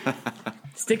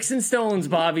 sticks and stones,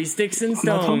 Bobby. Sticks and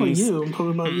stones. I'm not talking about you. I'm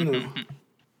talking about you.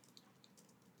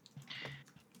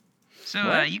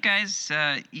 So you guys,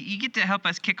 you get to help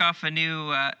us kick off a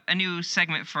new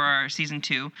segment for our season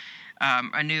 2,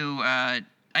 a new,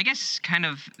 I guess, kind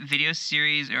of video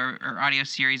series or audio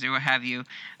series or what have you.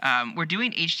 We're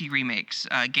doing HD remakes,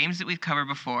 games that we've covered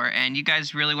before, and you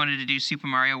guys really wanted to do Super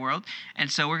Mario World,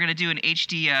 and so we're going to do an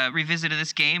HD revisit of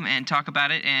this game and talk about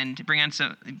it and bring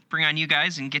on you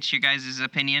guys and get your guys'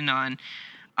 opinion on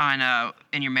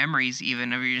and your memories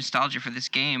even of your nostalgia for this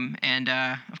game. And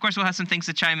of course we'll have some things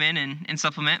to chime in and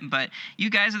supplement, but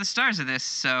you guys are the stars of this,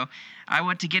 so I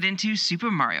want to get into Super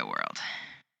Mario World.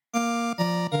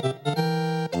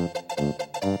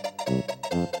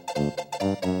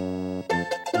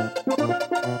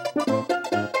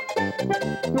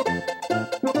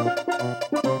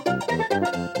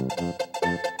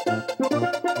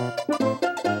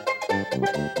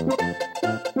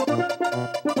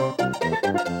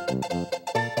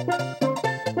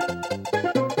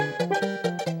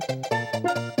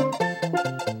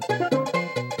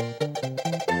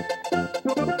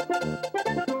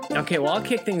 Okay, well, I'll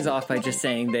kick things off by just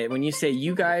saying that when you say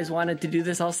you guys wanted to do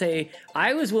this, I'll say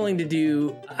I was willing to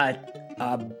do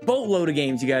a boatload of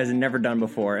games you guys had never done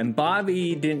before, and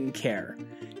Bobby didn't care.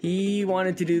 He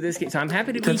wanted to do this game, so I'm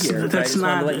happy to be here. But I just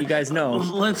wanted to let you guys know.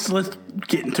 Let's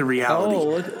get into reality. Oh,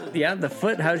 look, yeah, the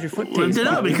foot. How's your foot taste?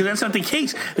 No, because that's not the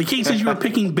case. The case is you were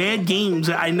picking bad games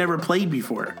that I never played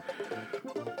before.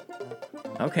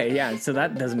 Okay, yeah, so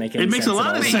that doesn't make any sense. It makes a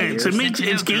lot of sense.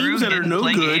 It's games that are no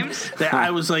good games? that I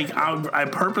was like, I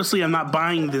purposely am not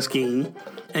buying this game,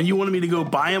 and you wanted me to go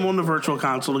buy them on the virtual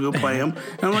console to go play them,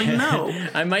 and I'm like, no.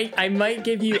 I might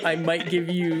give you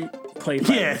Clay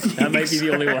Fighter. Yeah, that might be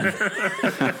the only one.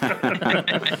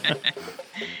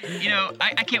 You know,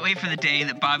 I can't wait for the day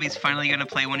that Bobby's finally going to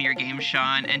play one of your games,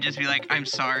 Sean, and just be like, I'm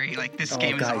sorry, like, this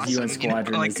game is awesome. UN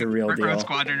Squadron like is the real deal. Road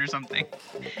Squadron or something.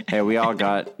 Hey, we all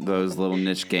got those little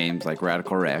niche games like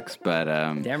Radical Rex, but...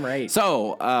 Damn right.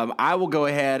 So, I will go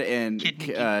ahead and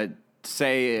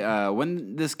say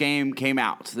when this game came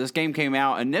out. So this game came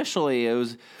out, initially it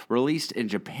was released in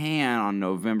Japan on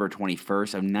November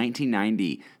 21st of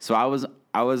 1990. So I was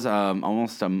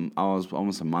almost a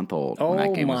month old when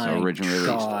that game was originally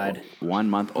released. 1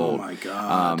 month old. Oh my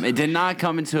god! It did not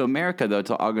come into America though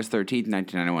till August 13th,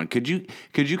 1991.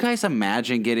 Could you guys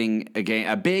imagine getting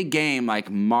a big game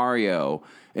like Mario,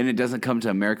 and it doesn't come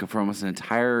to America for almost an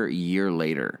entire year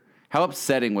later? How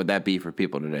upsetting would that be for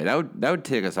people today? That would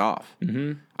tick us off.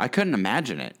 Mm-hmm. I couldn't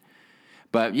imagine it.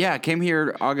 But yeah, I came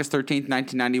here August 13th,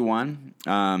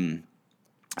 1991.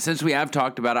 Since we have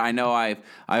talked about it, I know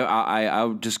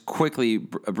I'll just quickly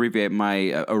abbreviate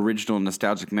my original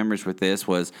nostalgic memories with this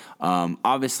was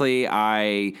obviously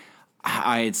I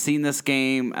had seen this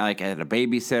game like at a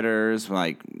babysitter's,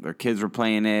 like their kids were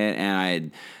playing it, and I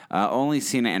had only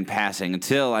seen it in passing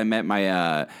until I met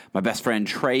my best friend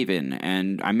Traven,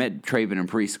 and I met Traven in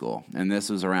preschool, and this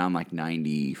was around like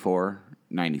 94,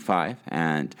 95,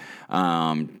 and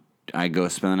I go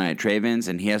spend the night at Traven's,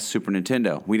 and he has a Super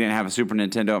Nintendo. We didn't have a Super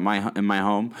Nintendo in my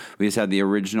home. We just had the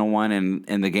original one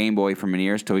and the Game Boy for many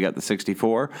years till we got the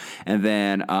 64, and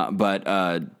then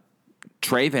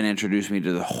Traven introduced me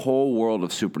to the whole world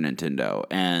of Super Nintendo,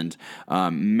 and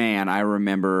man, I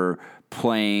remember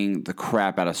playing the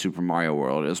crap out of Super Mario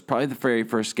World. It was probably the very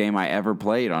first game I ever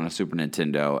played on a Super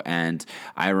Nintendo, and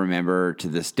I remember to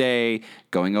this day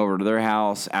going over to their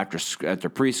house after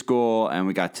preschool, and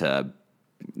we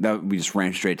just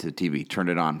ran straight to the TV, turned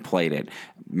it on, played it.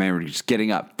 Remember just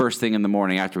getting up first thing in the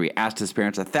morning after we asked his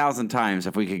parents 1,000 times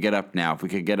if we could get up now.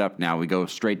 We go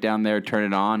straight down there, turn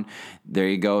it on. There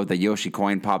you go. The Yoshi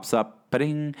coin pops up,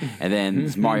 ba-ding, and then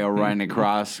it's Mario running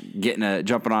across,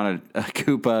 jumping on a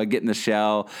Koopa, getting the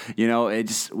shell.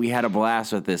 We had a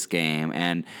blast with this game,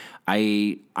 and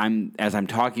as I'm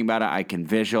talking about it, I can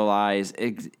visualize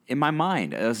in my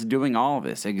mind us doing all of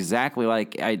this exactly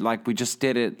like we just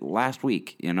did it last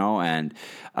week, and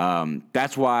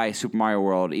that's why Super Mario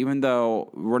World, even though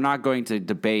we're not going to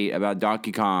debate about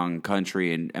Donkey Kong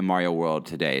Country and Mario World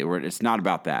today, it's not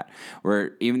about that.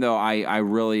 Even though I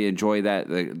really enjoy that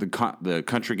the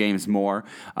country games more,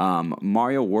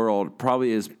 Mario World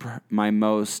probably is my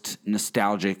most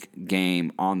nostalgic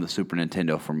game on the Super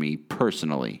Nintendo for me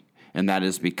personally. And that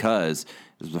is because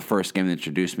it was the first game that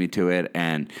introduced me to it.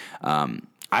 And I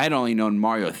had only known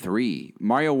Mario 3.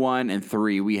 Mario 1 and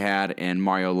 3 we had in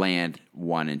Mario Land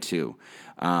 1 and 2.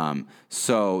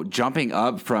 So jumping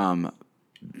up from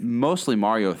mostly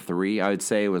Mario 3, I would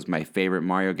say, was my favorite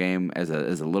Mario game as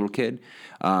a little kid.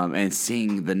 And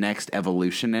seeing the next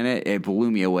evolution in it blew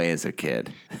me away as a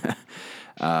kid.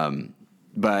 So, I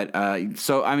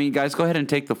mean, guys, go ahead and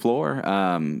take the floor.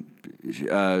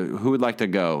 Who would like to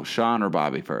go, Sean or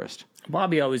Bobby first?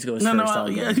 Bobby always goes first. I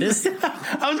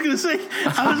was gonna say,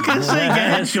 go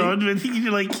ahead, Sean. But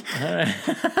you're like,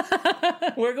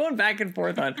 we're going back and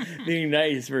forth on being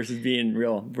nice versus being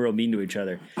real mean to each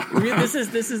other.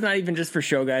 This is not even just for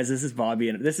show, guys. This is Bobby,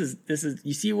 and this is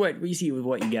you see what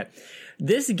you get.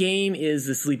 This game is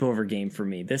the sleepover game for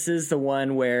me. This is the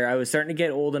one where I was starting to get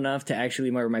old enough to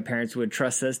actually, my parents would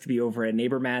trust us to be over at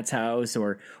neighbor Matt's house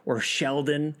or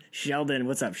Sheldon. Sheldon,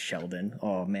 what's up, Sheldon?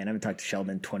 Oh man, I haven't talked to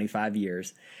Sheldon in 25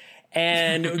 years.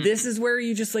 And this is where you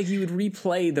would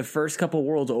replay the first couple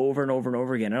worlds over and over and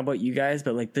over again. I don't know about you guys,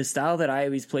 but like the style that I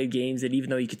always played games, that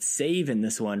even though you could save in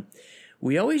this one,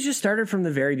 we always just started from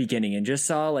the very beginning and just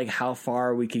saw like how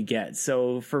far we could get.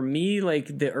 So for me,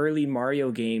 like the early Mario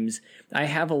games, I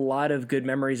have a lot of good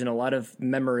memories and a lot of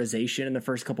memorization in the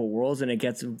first couple worlds, and it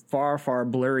gets far, far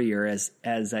blurrier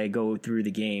as I go through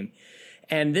the game.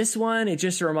 And this one, it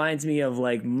just reminds me of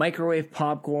like microwave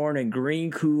popcorn and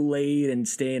green Kool-Aid and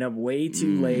staying up way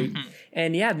too late.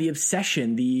 And yeah, the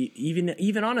obsession,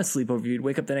 even on a sleepover, you'd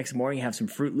wake up the next morning, have some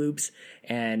Fruit Loops.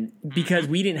 And because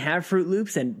we didn't have Fruit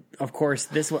Loops, and of course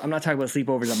I'm not talking about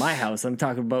sleepovers at my house. I'm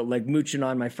talking about like mooching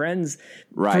on my friends'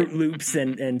 Fruit Loops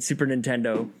and Super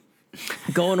Nintendo.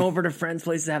 Going over to friends'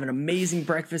 places, having an amazing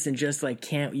breakfast, and just like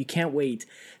you can't wait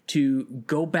to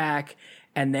go back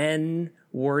and then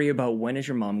worry about when is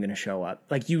your mom going to show up.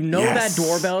 Like, that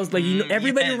doorbell's like,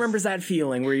 everybody remembers that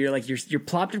feeling where you're like, you're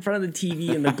plopped in front of the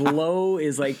TV and the glow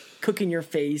is like cooking your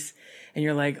face. And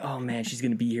you're like, oh man, she's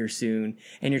going to be here soon.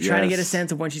 And you're trying to get a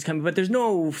sense of when she's coming, but there's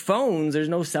no phones. There's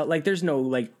no there's no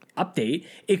like update.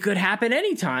 It could happen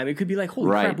anytime. It could be like,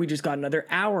 holy crap, we just got another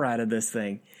hour out of this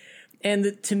thing.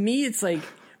 And to me, this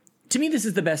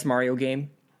is the best Mario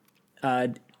game.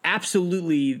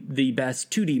 Absolutely the best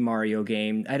 2D Mario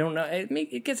game. I don't know.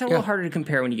 It gets a little harder to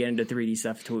compare when you get into 3D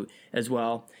stuff too, as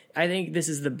well. I think this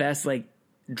is the best, like,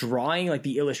 drawing, like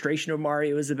the illustration of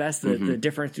Mario is the best. The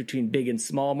difference between big and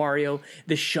small Mario,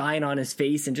 the shine on his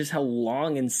face, and just how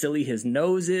long and silly his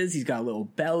nose is. He's got a little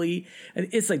belly.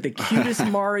 It's like the cutest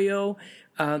Mario.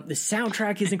 The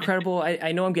soundtrack is incredible.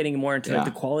 I know I'm getting more into like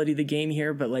the quality of the game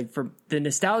here, but like for the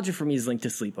nostalgia for me is linked to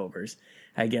sleepovers.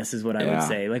 I guess is what I would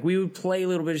say. Like we would play a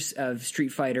little bit of Street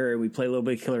Fighter, we play a little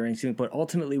bit of Killer Instinct, but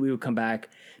ultimately we would come back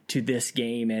to this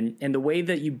game, and the way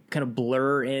that you kind of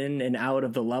blur in and out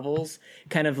of the levels,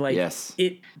 kind of like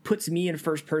it puts me in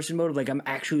first person mode. Like I'm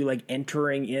actually like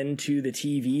entering into the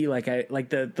TV. Like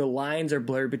the lines are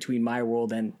blurred between my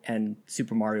world and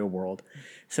Super Mario World.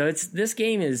 So this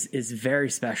game is very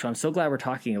special. I'm so glad we're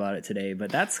talking about it today. But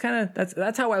that's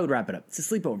how I would wrap it up. It's a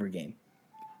sleepover game.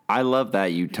 I love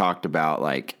that you talked about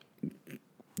like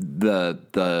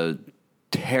the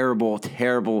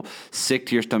terrible, sick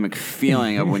to your stomach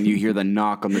feeling of when you hear the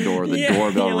knock on the door, the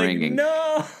doorbell ringing.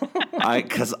 No,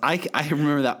 because I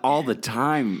remember that all the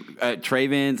time at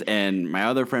Traven's and my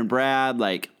other friend Brad.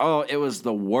 Like, oh, it was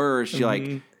the worst. You're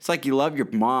like, it's like you love your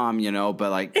mom,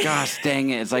 but like, gosh dang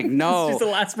it, it's like no, it's just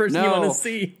the last person you want to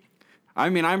see. I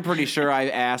mean, I'm pretty sure I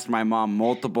asked my mom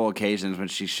multiple occasions when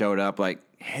she showed up, like,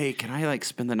 hey, can I like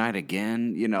spend the night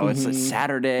again? It's a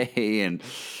Saturday, and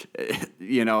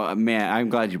man, I'm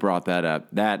glad you brought that up.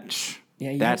 That's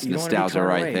nostalgia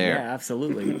right there. Yeah,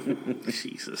 absolutely.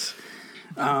 Jesus,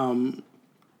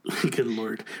 good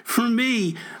Lord. For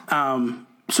me,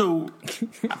 so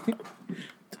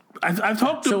I've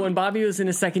talked. So when Bobby was in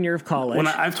his second year of college,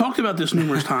 I've talked about this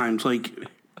numerous times, like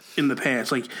in the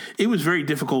past, like it was very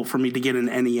difficult for me to get an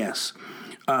NES.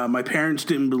 My parents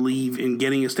didn't believe in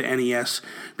getting us to NES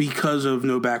because of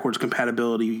no backwards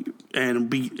compatibility, and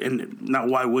not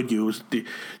why would you? It was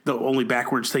the only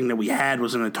backwards thing that we had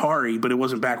was an Atari, but it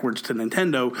wasn't backwards to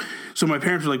Nintendo. So my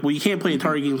parents were like, "Well, you can't play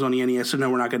Atari games on the NES, so no,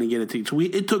 we're not going to get it to you." So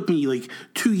it took me like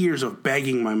 2 years of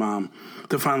begging my mom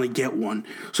to finally get one.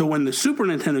 So when the Super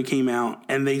Nintendo came out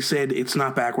and they said it's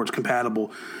not backwards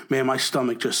compatible, man, my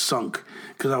stomach just sunk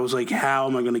because I was like, how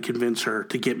am I going to convince her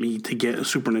to get me to get a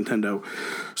Super Nintendo?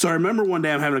 So I remember one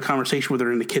day I'm having a conversation with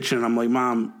her in the kitchen, and I'm like,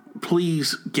 Mom,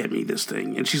 please get me this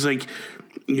thing. And she's like,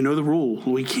 you know the rule.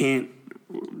 We can't,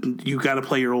 you got to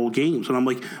play your old games. And I'm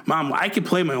like, Mom, I can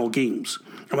play my old games.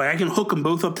 I'm like, I can hook them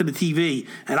both up to the TV,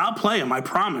 and I'll play them. I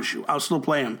promise you. I'll still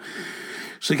play them.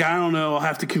 She's like, I don't know. I'll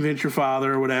have to convince your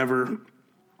father or whatever.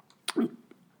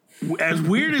 As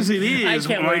weird as it is,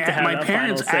 my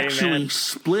parents actually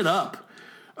split up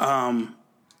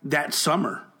that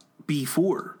summer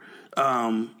before.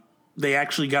 They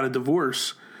actually got a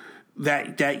divorce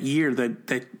that year that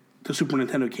the Super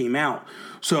Nintendo came out.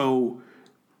 So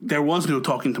there was no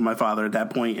talking to my father at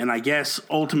that point. And I guess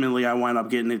ultimately I wound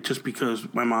up getting it just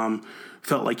because my mom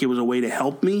felt like it was a way to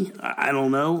help me. I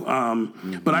don't know.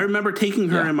 But I remember taking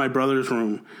her in my brother's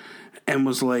room and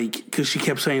was like, because she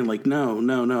kept saying like, no.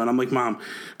 And I'm like, Mom,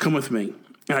 come with me.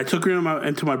 And I took her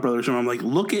into my brother's room. I'm like,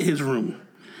 look at his room.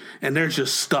 And there's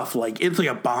just stuff like, it's like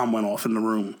a bomb went off in the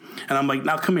room. And I'm like,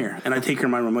 now come here. And I take her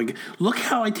in my room. I'm like, look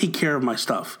how I take care of my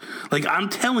stuff. Like, I'm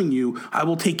telling you, I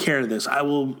will take care of this.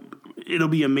 It'll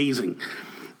be amazing.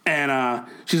 And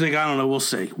she's like, I don't know. We'll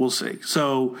see.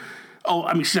 So,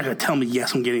 she's not going to tell me,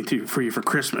 yes, I'm getting it for you for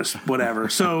Christmas, whatever.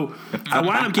 So I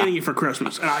wound up getting it for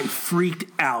Christmas, and I freaked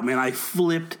out, man. I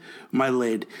flipped my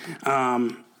lid.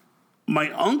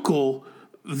 My uncle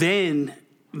then,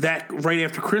 right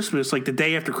after Christmas, like the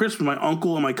day after Christmas, my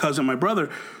uncle and my cousin, my brother,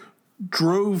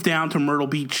 drove down to Myrtle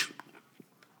Beach,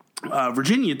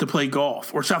 Virginia to play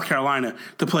golf, or South Carolina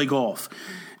to play golf.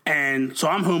 And so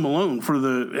I'm home alone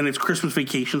and it's Christmas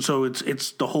vacation, so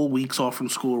it's the whole week's off from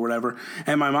school or whatever.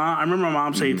 And I remember my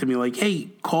mom saying to me, like, hey,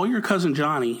 call your cousin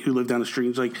Johnny, who lived down the street.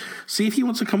 He's like, see if he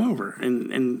wants to come over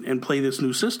and play this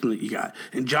new system that you got.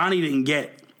 And Johnny didn't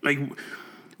get, like,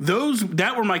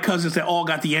 that were my cousins that all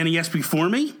got the NES before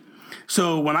me.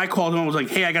 So when I called him, I was like,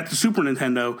 hey, I got the Super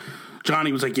Nintendo.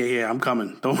 Johnny was like, yeah, I'm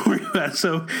coming. Don't worry about it.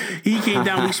 So he came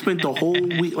down. We spent the whole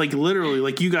week, like literally,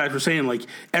 like you guys were saying, like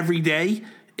every day,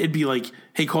 it'd be like,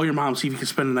 hey, call your mom, see if you can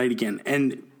spend the night again.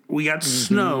 And we got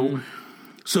snow,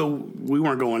 so we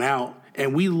weren't going out.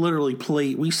 And we literally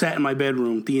we sat in my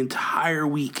bedroom the entire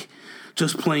week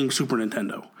just playing Super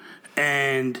Nintendo.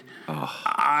 And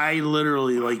I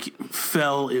literally, like,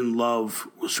 fell in love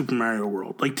with Super Mario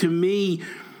World. Like, to me,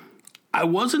 I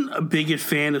wasn't a biggest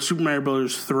fan of Super Mario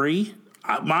Bros. 3.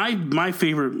 My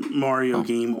favorite Mario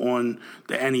game on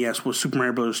the NES was Super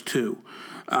Mario Bros. 2.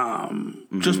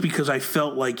 Just because I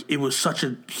felt like it was such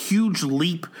a huge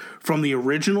leap from the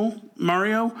original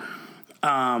Mario.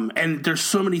 And there's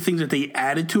so many things that they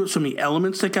added to it, so many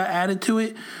elements that got added to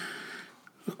it.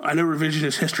 I know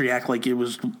revisionist history act like it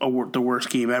was the worst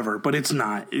game ever, but it's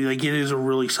not. Like, it is a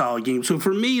really solid game. So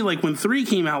for me, like, when 3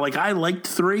 came out, like, I liked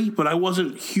 3, but I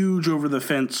wasn't huge over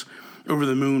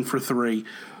the moon for 3.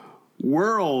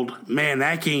 World, man,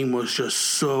 that game was just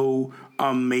so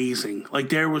amazing. Like,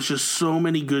 there was just so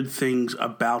many good things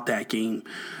about that game.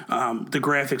 The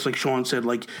graphics, like Sean said,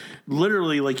 like,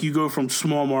 literally, like, you go from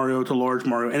small Mario to large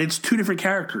Mario, and it's two different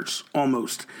characters,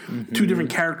 almost. Two different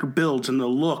character builds, and the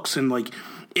looks, and, like,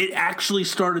 it actually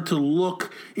started to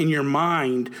look in your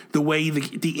mind the way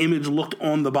the image looked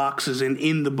on the boxes and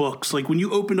in the books. Like, when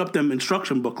you opened up them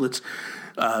instruction booklets,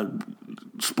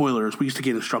 spoilers, we used to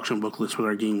get instruction booklets with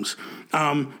our games.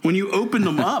 When you opened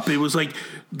them up, it was like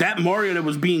that Mario that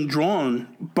was being drawn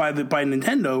by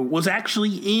Nintendo was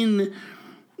actually in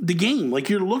the game. Like,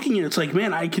 you're looking at it, it's like,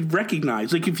 man, I could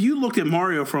recognize. Like, if you looked at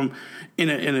Mario from in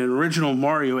an original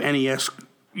Mario NES,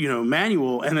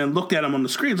 manual, and then looked at him on the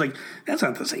screen, it's like, that's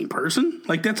not the same person.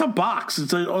 Like, that's a box.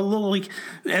 It's a little, like,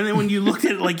 and then when you looked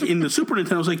at it, like, in the Super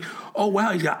Nintendo, it's like, oh,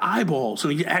 wow, he's got eyeballs,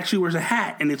 and he actually wears a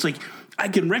hat, and it's like, I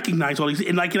can recognize all these,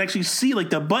 and I can actually see, like,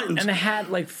 the buttons. And the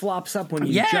hat, like, flops up when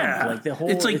you jump. Like, the whole,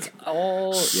 it's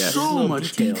all so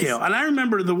much detail. And I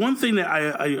remember the one thing that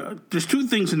I there's two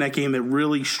things in that game that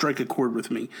really strike a chord with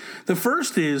me. The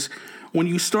first is, when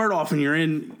you start off and you're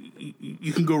in,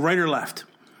 you can go right or left.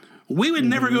 We would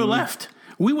never go left.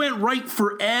 We went right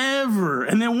forever.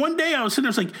 And then one day I was sitting there,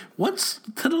 I was like, what's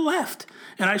to the left?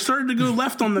 And I started to go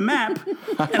left on the map.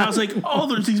 And I was like, oh,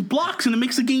 there's these blocks, and it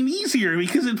makes the game easier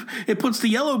because it puts the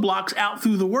yellow blocks out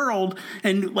through the world.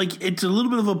 And, like, it's a little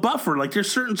bit of a buffer. Like,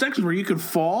 there's certain sections where you could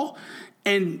fall,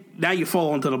 and now you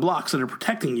fall onto the blocks that are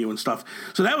protecting you and stuff.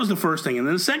 So that was the first thing. And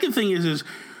then the second thing is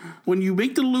when you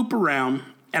make the loop around,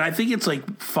 and I think it's like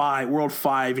World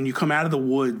 5, and you come out of the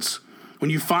woods, when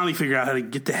you finally figure out how to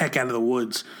get the heck out of the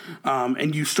woods,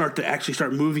 and you start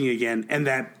moving again, and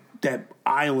that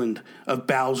island of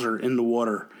Bowser in the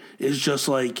water is just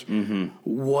like,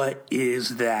 what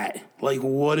is that? Like,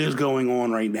 what is going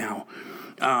on right now?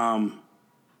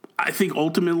 I think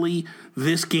ultimately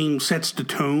this game sets the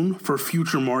tone for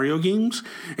future Mario games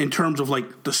in terms of,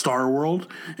 like, the Star World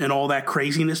and all that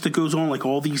craziness that goes on, like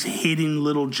all these hidden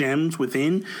little gems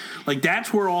within. Like,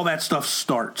 that's where all that stuff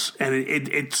starts, and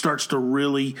it starts to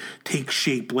really take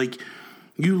shape. Like,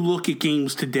 you look at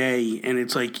games today, and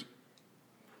it's like,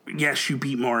 yes, you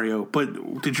beat Mario,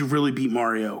 but did you really beat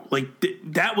Mario? Like,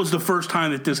 that was the first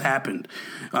time that this happened.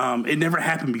 It never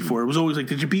happened before. It was always like,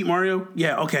 did you beat Mario?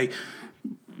 Yeah, okay.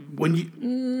 When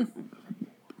you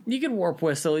could warp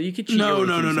whistle, you could cheat.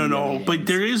 No. But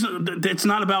there is. It's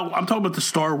not about. I'm talking about the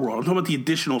Star World. I'm talking about the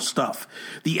additional stuff,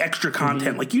 the extra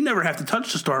content. Like, you never have to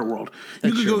touch the Star World.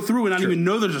 You could go through and not even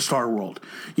know there's a Star World.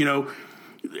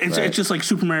 It's just like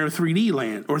Super Mario 3D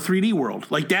Land or 3D World.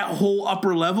 Like, that whole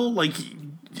upper level, like,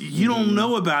 you don't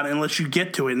know about it unless you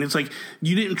get to it, and it's like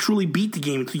you didn't truly beat the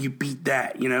game until you beat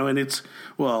that. And it's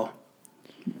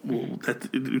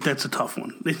that's a tough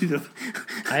one.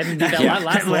 I haven't done that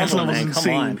last level, man.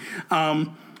 Come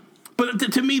on.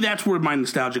 But to me, that's where my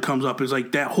nostalgia comes up, is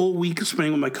like that whole week of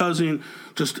spending with my cousin,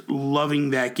 just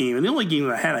loving that game. And the only game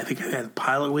that I think I had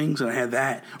Pilot Wings, and I had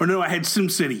that. Or no, I had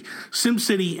SimCity.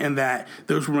 SimCity and that.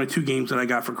 Those were my two games that I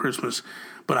got for Christmas.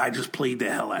 But I just played the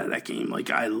hell out of that game.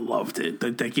 Like, I loved it.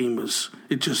 That game was,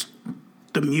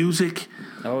 the music.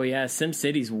 Oh, yeah.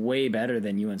 SimCity's way better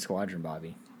than UN Squadron,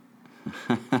 Bobby.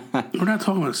 We're not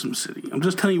talking about SimCity. I'm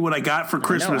just telling you what I got for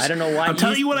Christmas. I don't know why. I'm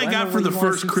telling you what I got for the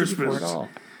first Christmas.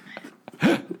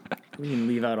 We can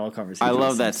leave out all conversation. I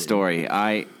love that story.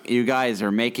 You guys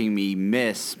are making me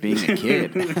miss being a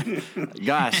kid.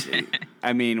 Gosh,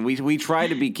 I mean, we try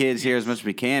to be kids here as much as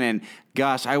we can, and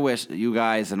gosh, I wish you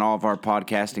guys and all of our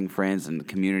podcasting friends and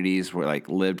communities were like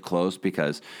lived close,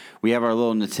 because we have our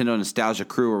little Nintendo Nostalgia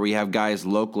crew where we have guys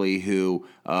locally who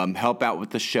help out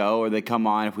with the show, or they come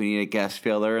on if we need a guest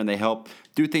filler, and they help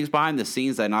do things behind the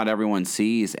scenes that not everyone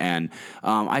sees. And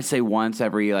I'd say once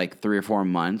every like 3 or 4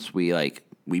 months,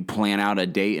 we plan out a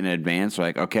date in advance. We're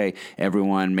like, okay,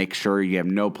 everyone, make sure you have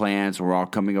no plans. We're all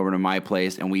coming over to my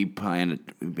place, and we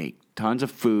make tons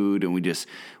of food, and we just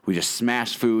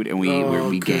smash food, and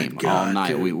we game all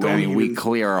night. We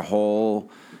clear a whole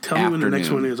Tell me when the next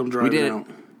one is. I'm driving out.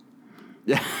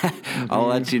 I'll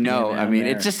let you know. I mean,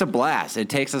 it's just a blast. It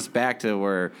takes us back to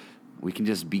where we can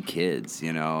just be kids,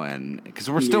 and because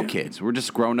we're still kids. We're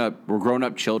just grown up. We're grown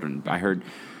up children. I heard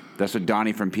that's what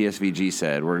Donnie from PSVG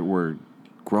said. We're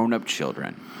grown-up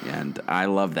children, and I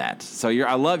love that. So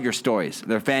I love your stories.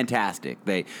 They're fantastic.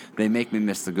 They make me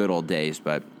miss the good old days,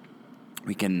 but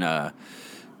we can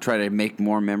try to make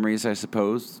more memories, I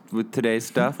suppose, with today's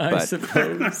stuff. I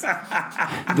suppose.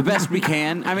 The best we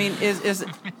can. I mean,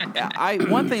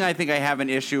 one thing I think I have an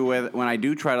issue with when I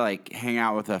do try to, like, hang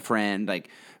out with a friend, like,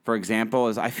 for example,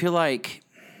 is I feel like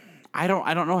I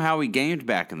don't know how we gamed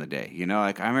back in the day.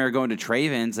 Like, I remember going to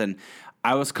Traven's, and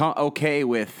I was okay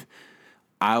with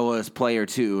I was player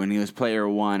 2 and he was player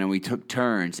 1, and we took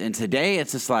turns. And today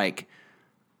it's just like,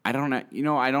 I don't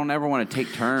know, I don't ever want to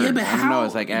take turns. Yeah, but I don't know.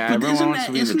 It's like everyone wants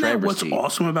to be in the driver's seat. Isn't that what's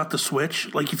awesome about the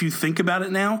Switch? Like, if you think about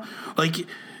it now, like,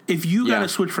 if you got a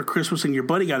Switch for Christmas and your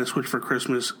buddy got a Switch for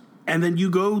Christmas, and then you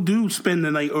go spend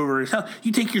the night over at his house,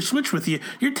 you take your Switch with you,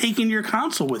 you're taking your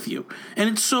console with you. And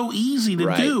it's so easy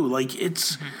to do. Like,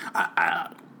 that's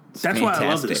fantastic. Why I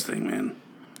love this thing, man.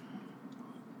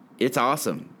 It's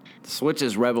awesome. The Switch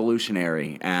is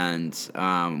revolutionary, and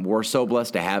we're so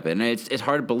blessed to have it. And it's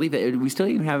hard to believe that we still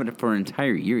even have it for an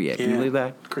entire year yet. Can you believe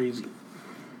that? Crazy.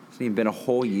 It's even been a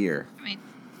whole year. I mean,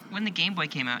 when the Game Boy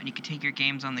came out and you could take your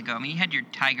games on the go, I mean, you had your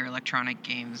Tiger Electronic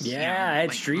games. Yeah, I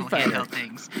had Street Fighter. Handheld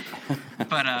things.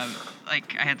 But,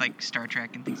 like, I had, like, Star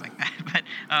Trek and things like that. But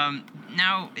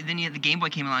now, then the Game Boy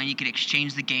came along, you could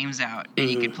exchange the games out, and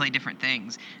you could play different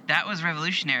things. That was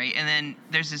revolutionary. And then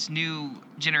there's this new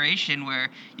generation where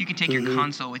you can take your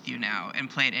console with you now and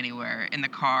play it anywhere, in the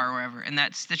car or wherever. And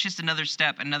that's just another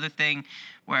step, another thing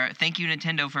where thank you,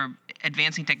 Nintendo, for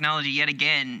advancing technology yet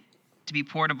again to be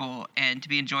portable and to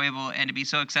be enjoyable and to be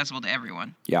so accessible to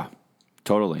everyone. Yeah,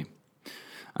 totally.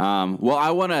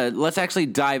 Well, let's actually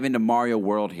dive into Mario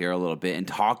World here a little bit and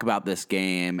talk about this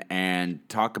game and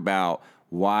talk about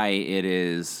why it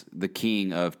is the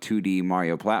king of 2D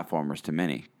Mario platformers to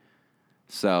many.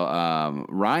 So,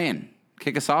 Ryan,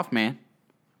 kick us off, man.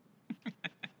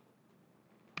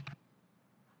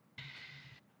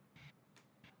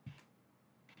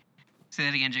 Say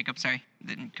that again, Jacob. Sorry,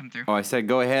 didn't come through. Oh, I said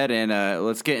go ahead and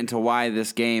let's get into why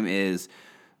this game is.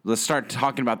 Let's start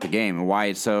talking about the game and why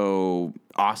it's so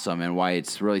awesome and why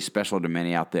it's really special to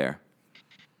many out there.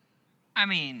 I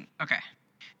mean, okay.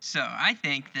 So I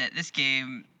think that this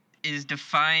game is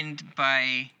defined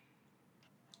by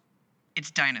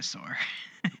its dinosaur.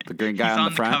 The green guy on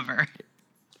the front? Cover.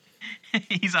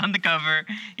 He's on the cover.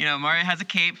 Mario has a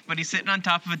cape, but he's sitting on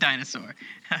top of a dinosaur.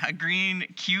 A green,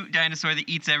 cute dinosaur that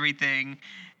eats everything.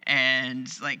 And,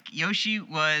 like, Yoshi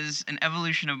was an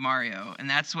evolution of Mario. And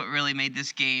that's what really made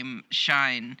this game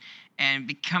shine and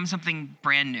become something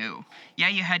brand new. Yeah,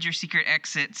 you had your secret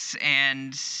exits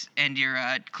and your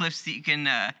cliffs that you can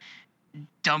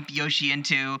dump Yoshi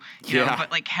into, you know,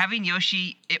 but like having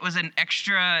Yoshi, it was an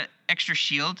extra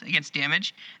shield against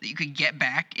damage that you could get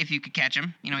back if you could catch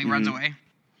him. He runs away.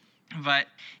 But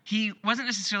he wasn't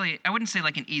necessarily, I wouldn't say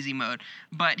like an easy mode,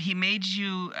 but he made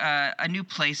you a new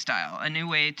play style, a new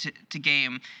way to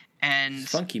game. And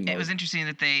it was interesting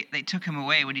that they took him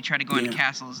away when he tried to go into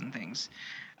castles and things.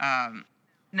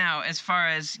 Now, as far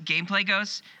as gameplay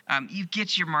goes, you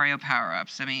get your Mario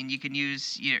power-ups. I mean, you can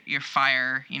use your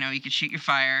fire. You can shoot your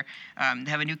fire. They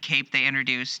have a new cape they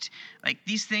introduced. Like,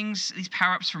 these things, these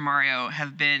power-ups for Mario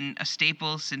have been a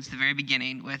staple since the very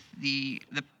beginning with the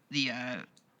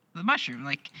mushroom.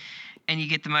 Like, and you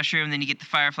get the mushroom, then you get the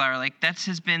fire flower. Like, that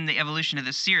has been the evolution of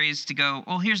this series to go,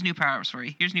 well, here's new power-ups for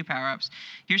you. Here's new power-ups.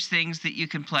 Here's things that you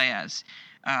can play as.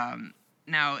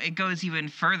 Now, it goes even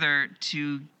further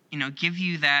to give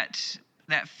you that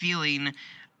feeling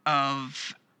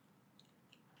of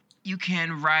you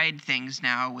can ride things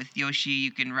now with Yoshi.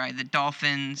 You can ride the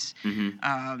dolphins.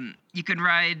 Mm-hmm. You can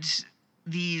ride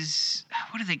these,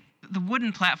 what are they? The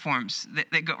wooden platforms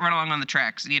that run along on the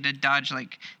tracks, and you had to dodge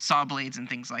like saw blades and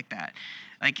things like that.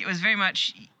 Like, it was very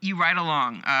much you ride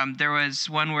along. There was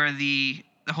one where the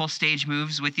whole stage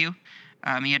moves with you.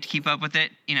 You have to keep up with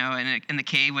it, in the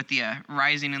cave with the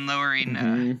rising and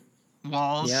lowering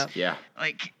walls. Yep. Yeah.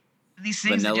 Like, these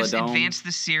things Vanilla that just Dome. Advance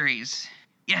the series.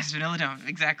 Yes, Vanilla Dome.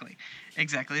 Exactly.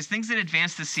 There's things that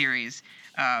advance the series.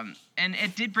 And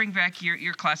it did bring back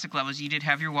your classic levels. You did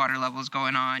have your water levels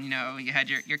going on. You had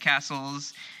your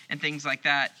castles and things like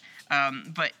that.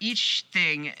 But each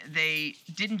thing, they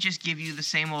didn't just give you the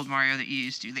same old Mario that you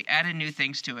used to. They added new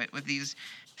things to it with these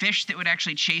fish that would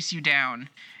actually chase you down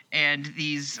and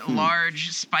these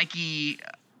large, spiky,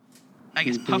 I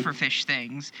guess, pufferfish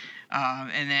things.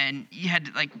 And then you had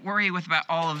to worry about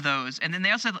all of those. And then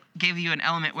they also gave you an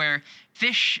element where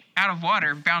fish out of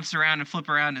water bounce around and flip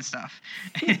around and stuff.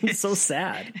 It's so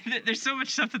sad. There's so much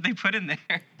stuff that they put in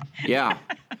there. Yeah.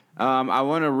 I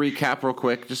want to recap real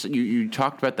quick. Just you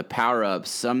talked about the power-ups.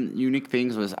 Some unique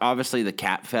things was obviously the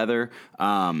cat feather.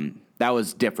 That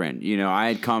was different. I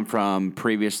had come from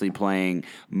previously playing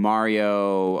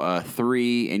Mario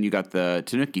 3, and you got the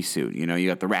Tanuki suit. You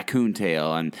got the raccoon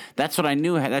tail, and that's what I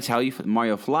knew. That's how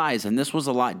Mario flies, and this was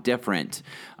a lot different.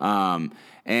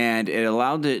 And it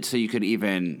allowed it so you could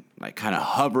even kind of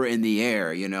hover in the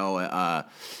air.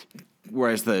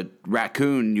 Whereas the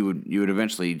raccoon, you would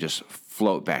eventually just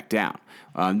float back down.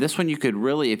 This one you could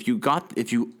really, if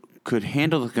you could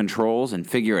handle the controls and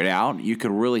figure it out, you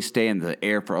could really stay in the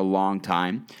air for a long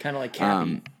time. Kind of like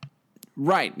Cappy.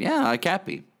 Right, yeah, like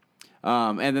Cappy.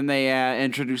 And then they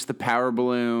introduced the power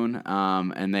balloon,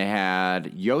 and they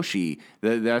had Yoshi.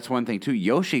 That's one thing, too.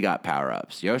 Yoshi got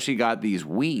power-ups. Yoshi got these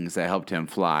wings that helped him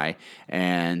fly,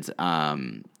 and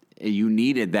you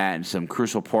needed that in some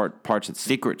crucial parts of the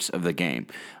secrets of the game.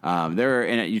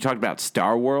 You talked about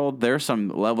Star World. There are some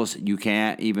levels you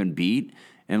can't even beat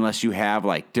unless you have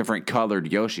like different colored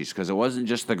Yoshis, because it wasn't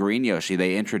just the green Yoshi.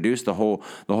 They introduced the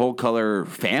whole color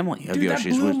family of Yoshis.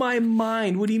 That blew my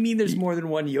mind. What do you mean there's more than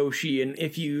one Yoshi? And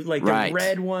if you like the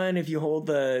red one, if you hold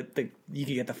the you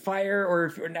can get the fire,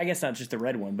 or I guess not just the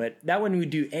red one, but that one would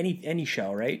do any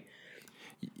shell, right?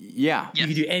 Yeah. You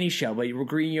could do any shell, but you were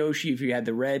green Yoshi. If you had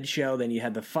the red shell, then you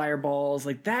had the fireballs.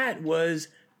 Like, that was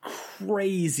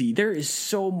crazy. There is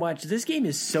so much. This game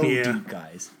is so deep,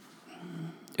 guys.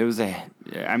 It was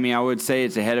I would say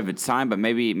it's ahead of its time, but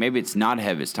maybe it's not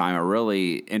ahead of its time. It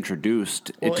really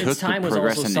introduced. Well, it took its time the was also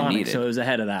progression Sonic, needed. so it was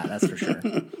ahead of that. That's for sure.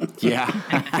 Yeah.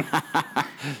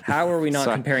 How are we not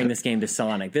comparing this game to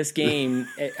Sonic? This game,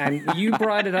 you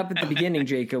brought it up at the beginning,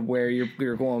 Jacob, where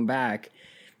you're going back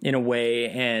in a way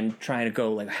and trying to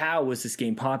go like, how was this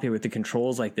game popular with the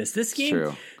controls like this? This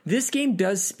game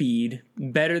does speed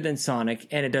better than Sonic,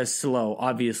 and it does slow,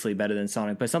 obviously better than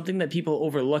Sonic. But something that people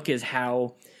overlook is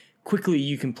how quickly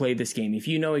you can play this game. If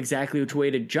you know exactly which way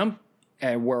to jump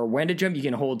and when to jump, you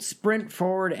can hold sprint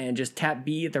forward and just tap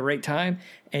B at the right time,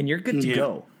 and you're good to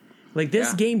go. Like,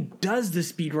 this game does the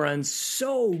speed run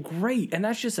so great, and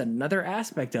that's just another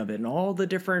aspect of it, and all the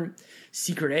different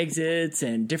secret exits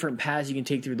and different paths you can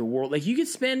take through the world. Like, you could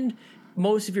spend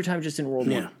most of your time just in World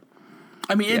 1.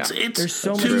 I mean, it's there's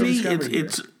so much to me, discovery here.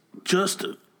 it's just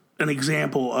an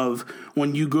example of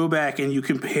when you go back and you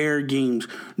compare games.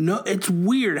 No, it's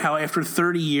weird how after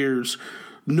 30 years,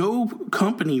 no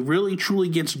company really truly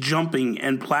gets jumping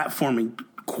and platforming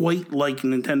quite like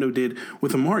Nintendo did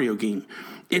with a Mario game.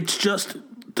 It's just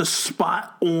the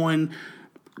spot on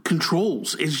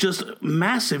controls is just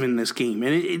massive in this game.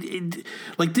 And it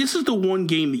like, this is the one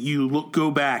game that you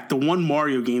go back, the one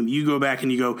Mario game that you go back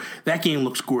and you go, that game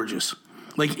looks gorgeous.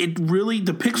 Like, it really,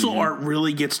 the pixel art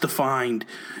really gets defined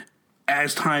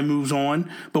as time moves on.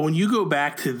 But when you go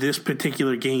back to this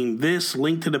particular game, this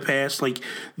Link to the Past, like,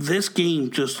 this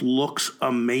game just looks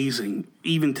amazing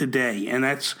even today. And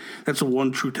that's a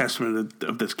one true testament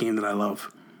of this game that I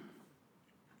love.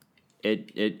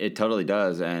 It totally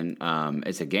does, and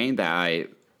it's a game that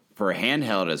for a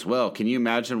handheld as well. Can you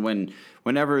imagine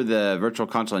whenever the Virtual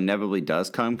Console inevitably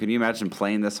does come? Can you imagine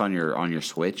playing this on your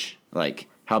Switch? Like,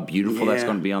 how beautiful that's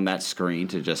going to be on that screen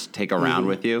to just take around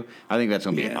with you. I think that's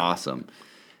going to be awesome.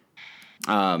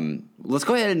 Let's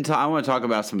go ahead and I want to talk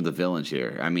about some of the villains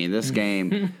here. I mean, this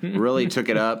game really took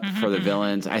it up for the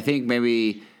villains. I think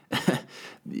maybe.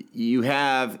 You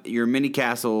have your mini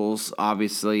castles,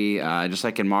 obviously, just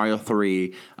like in Mario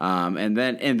 3, and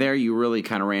then there you really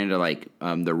kind of ran into like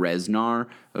the Reznar.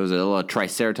 It was a little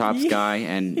Triceratops guy,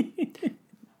 and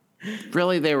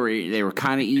really they were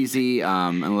kind of easy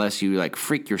unless you like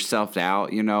freak yourself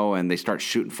out, and they start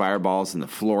shooting fireballs and the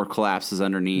floor collapses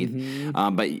underneath.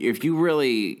 But if you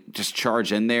really just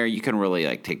charge in there, you can really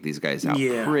like take these guys out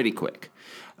pretty quick.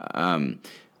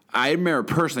 I remember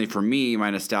personally, for me, my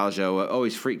nostalgia, what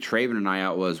always freaked Traven and I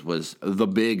out was the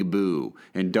Big Boo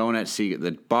in Donut Secret,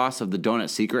 the boss of the Donut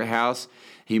Secret House.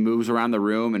 He moves around the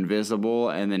room invisible,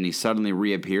 and then he suddenly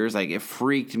reappears. Like, it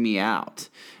freaked me out.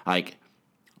 Like,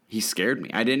 he scared me.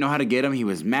 I didn't know how to get him. He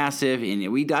was massive,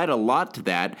 and we died a lot to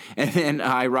that. And then,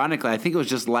 ironically, I think it was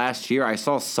just last year, I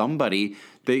saw somebody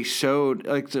they showed,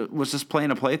 like, was just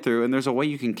playing a playthrough, and there's a way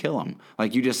you can kill him.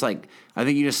 Like, you just, like, I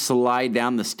think you just slide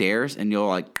down the stairs, and you'll,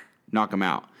 like, knock him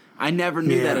out. I never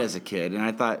knew that as a kid, and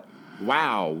I thought,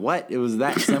 wow, what? It was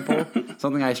that simple?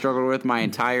 Something I struggled with my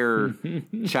entire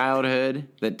childhood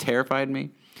that terrified me.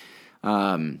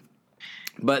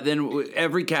 But then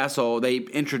every castle, they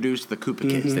introduced the Koopa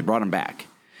Kids. They brought them back.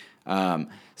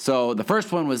 So the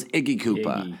first one was Iggy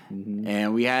Koopa,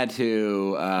 and we had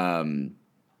to...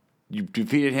 you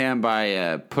defeated him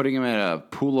by putting him in a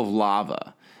pool of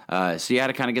lava. So you had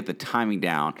to kind of get the timing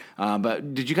down.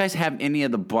 But did you guys have any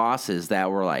of the bosses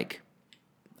that were like,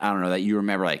 I don't know, that you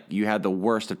remember like you had the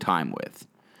worst of time with?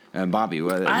 And Bobby,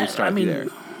 we'll start you there.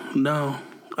 No.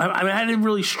 I mean, I didn't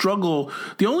really struggle.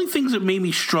 The only things that made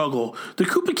me struggle, the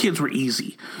Koopa Kids were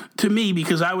easy to me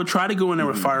because I would try to go in there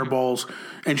with fireballs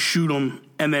and shoot them,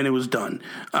 and then it was done.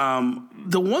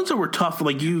 The ones that were tough,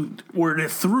 like that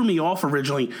threw me off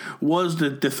originally, was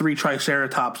the three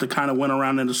Triceratops that kind of went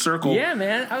around in a circle. Yeah,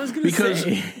 man, I was going to say.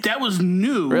 Because that was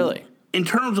new. Really? in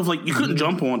terms of like you couldn't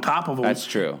jump on top of them. That's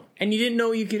true. And you didn't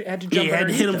know you had to jump. You had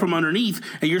to hit them from underneath,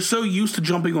 and you're so used to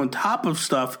jumping on top of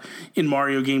stuff in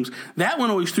Mario games. That one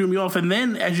always threw me off. And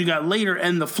then as you got later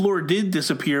and the floor did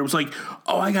disappear, it was like,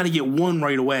 oh, I got to get one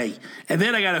right away. And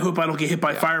then I got to hope I don't get hit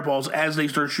by fireballs as they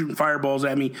start shooting fireballs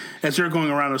at me as they're going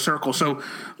around a circle. So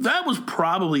that was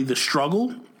probably the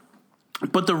struggle.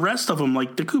 But the rest of them,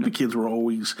 like the Koopa Kids, were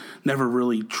always never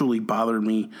really truly bothered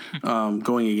me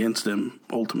going against them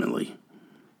ultimately.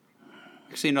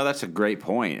 Actually, no, that's a great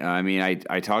point. I mean,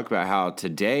 I talk about how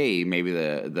today maybe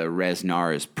the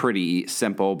Resnar is pretty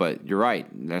simple, but you're right.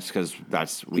 That's because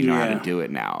we know how to do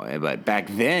it now. But back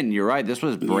then, you're right. This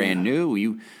was brand new.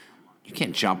 You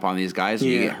can't jump on these guys and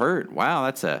you get hurt. Wow,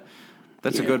 that's a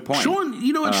good point. Sean,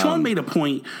 you know what? Sean made a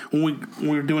point when we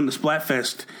were doing the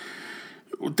Splatfest.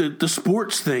 The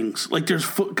sports things, like there's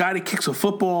guy that kicks a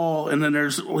football, and then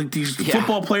there's like these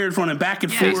football players running back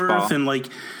and forth, baseball. And like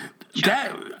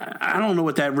that. I don't know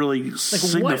what that really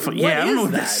signifies. Yeah, I don't know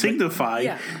what that signifies.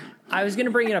 Yeah. I was gonna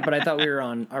bring it up, but I thought we were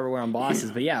on bosses.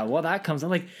 But yeah, well, that comes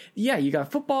on like you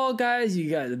got football guys,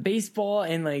 you got the baseball,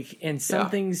 and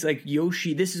some things like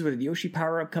Yoshi. This is where the Yoshi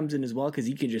power up comes in as well because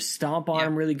you can just stomp on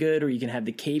him really good, or you can have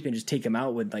the cape and just take him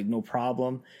out with like no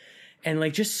problem. And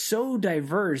like just so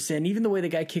diverse, and even the way the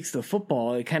guy kicks the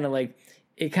football, it kind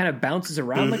of bounces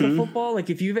around like a football.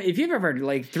 Like if you've ever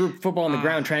like threw a football on the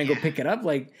ground trying to go pick it up,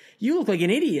 like you look like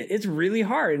an idiot. It's really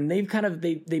hard, and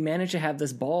they manage to have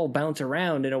this ball bounce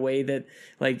around in a way that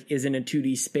like is in a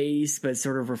 2D space, but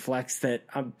sort of reflects that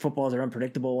footballs are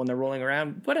unpredictable when they're rolling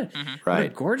around. What a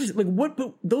gorgeous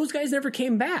But those guys never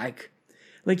came back.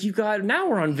 Like now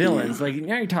we're on villains. Like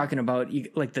now you're talking about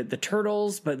like the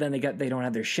turtles, but then they don't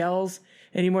have their shells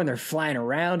anymore, and they're flying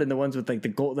around. And the ones with like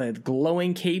the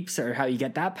glowing capes are how you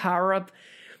get that power up.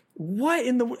 What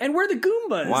in the and where are the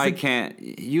Goombas? Why can't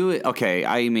you? Okay,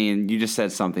 I mean, you just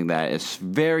said something that is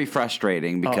very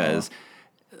frustrating because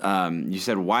you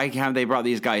said why haven't they brought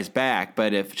these guys back?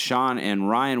 But if Sean and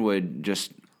Ryan would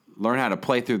just learn how to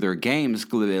play through their games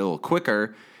a little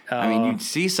quicker, I mean, you'd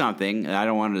see something. I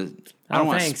don't want to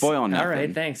spoil nothing. All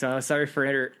right, thanks. Sorry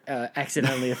for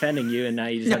accidentally offending you, and now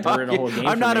you just have to ruin a whole game.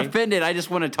 I'm not offended. I just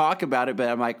want to talk about it, but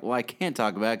I'm like, well, I can't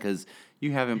talk about it because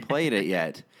you haven't played it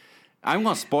yet. I'm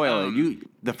going to spoil it.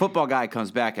 The football guy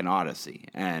comes back in Odyssey,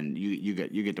 and you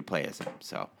get to play as him.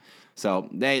 So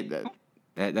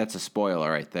that's a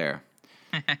spoiler right there.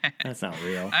 That's not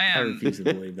real. I refuse to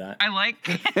believe that. I like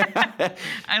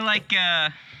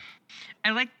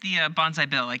the Bonsai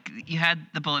Bill. Like you had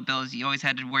the bullet bills, you always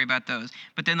had to worry about those.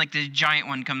 But then like the giant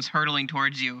one comes hurtling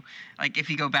towards you. Like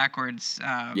if you go backwards,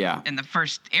 in the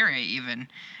first area even,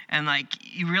 and like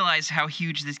you realize how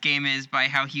huge this game is by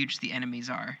how huge the enemies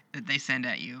are that they send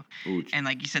at you. Ooch. And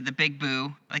like you said, the big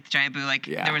Boo, like the giant Boo, like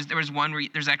there was one where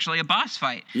there's actually a boss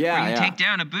fight where you take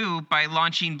down a Boo by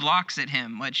launching blocks at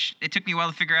him, which it took me a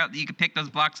while to figure out that you could pick those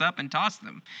blocks up and toss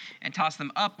them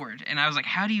upward. And I was like,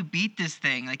 how do you beat this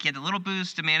thing? Like you had the little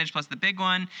Boos to manage plus the big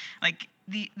one, like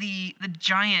the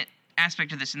giant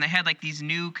aspect of this. And they had like these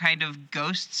new kind of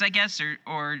ghosts, I guess, or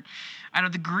I don't know,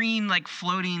 the green like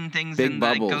floating things big in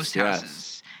bubbles, the ghost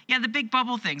houses. Yeah, the big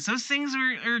bubble things. Those things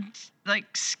are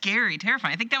like scary,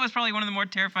 terrifying. I think that was probably one of the more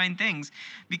terrifying things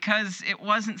because it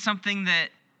wasn't something that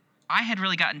I had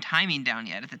really gotten timing down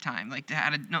yet at the time, like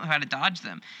to know how to dodge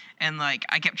them. And like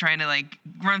I kept trying to like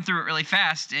run through it really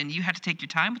fast, and you have to take your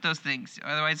time with those things,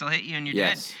 otherwise they'll hit you and you're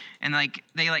dead. And like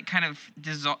they like kind of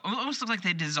almost look like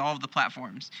they dissolve the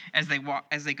platforms as they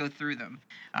go through them.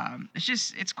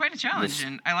 It's quite a challenge,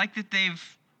 and I like that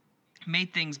they've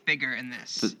made things bigger in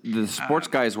this. The sports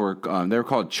guys were they were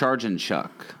called Charge and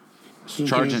Chuck.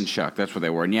 Charge and Chuck, that's what they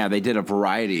were. And yeah, they did a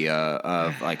variety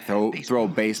of like throw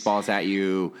baseballs at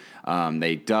you.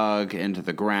 They dug into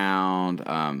the ground.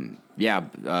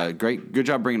 Great, good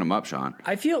job bringing them up, Sean.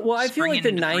 I feel like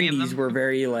the 90s were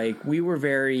very we were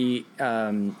very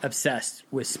obsessed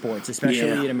with sports,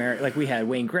 especially in America. Like we had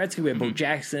Wayne Gretzky, we had Bo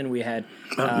Jackson, we had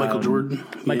Michael Jordan.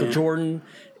 Michael Jordan.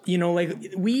 You know,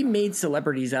 like we made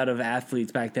celebrities out of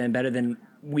athletes back then better than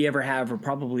we ever have or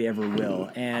probably ever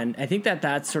will. And I think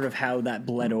that's sort of how that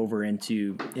bled over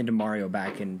into Mario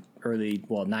back in early,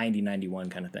 90, 91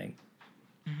 kind of thing.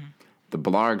 Mm-hmm. The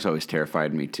Blargs always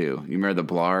terrified me too. You remember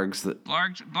the Blargs?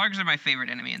 Blargs are my favorite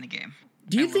enemy in the game.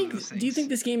 Do you think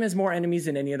this game has more enemies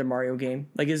than any other Mario game?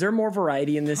 Like, is there more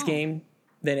variety in this game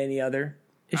than any other?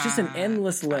 It's just an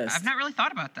endless list. I've not really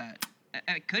thought about that.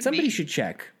 It could Somebody be. should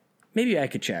check. Maybe I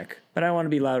could check, but I don't want to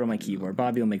be loud on my keyboard.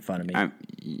 Bobby will make fun of me.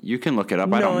 You can look it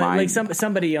up. I don't mind. Like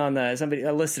somebody a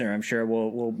listener, I'm sure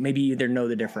will maybe either know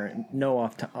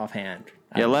offhand.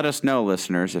 Yeah, let us know,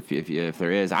 listeners, if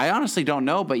there is. I honestly don't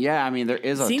know, but yeah, I mean, there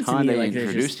is a ton they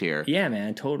introduced here. Yeah,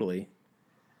 man, totally.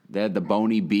 They had the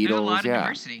bony beetles. There's a lot of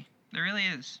diversity. There really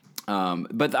is.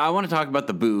 But I want to talk about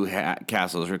the Boo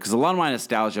castles, because a lot of my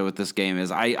nostalgia with this game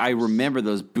is I remember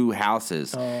those Boo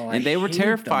houses, and they were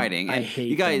terrifying. I hate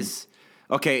you guys. Them.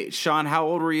 Okay, Sean, how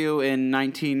old were you in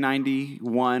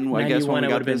 1991? 91, I guess when I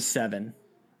would have been 7.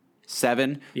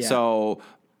 7? Yeah. So,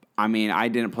 I mean, I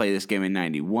didn't play this game in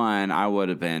 91. I would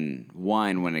have been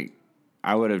 1 when it.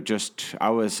 I would have just.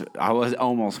 I was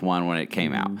almost 1 when it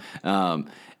came out.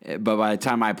 But by the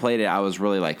time I played it, I was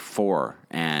really like 4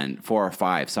 or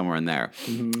 5, somewhere in there.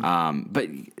 But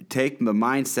take the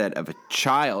mindset of a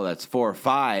child that's 4 or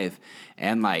 5,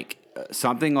 and like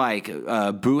something like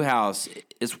Boo House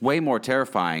is way more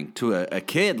terrifying to a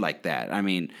kid like that. I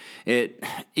mean,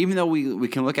 even though we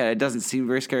can look at it, it doesn't seem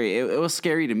very scary. It was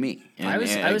scary to me. And,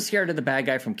 I was scared of the bad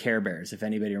guy from Care Bears, if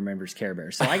anybody remembers Care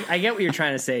Bears. So I get what you're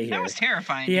trying to say here. That was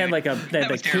terrifying. He had like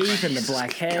the cape and the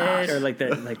black head, or like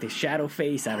the shadow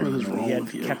face. I don't know. He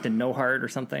had Captain No Heart or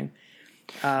something.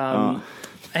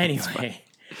 Anyway.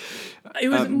 It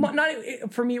was not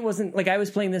for me. It wasn't like I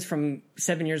was playing this from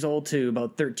 7 years old to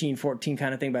about 13, 14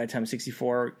 kind of thing by the time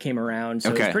 64 came around. So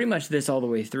it was pretty much this all the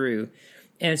way through.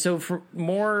 And so for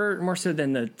more so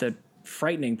than the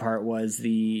frightening part was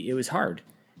it was hard.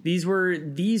 These were to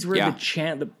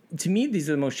me, these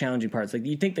are the most challenging parts. Like,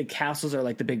 you think the castles are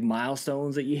like the big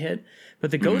milestones that you hit,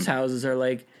 but the ghost houses are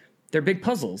like, they're big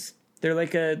puzzles. They're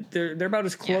like they're about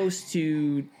as close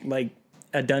to like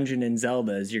a dungeon in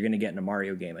Zelda as you're going to get in a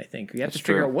Mario game, I think. You have to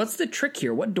figure out, what's the trick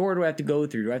here? What door do I have to go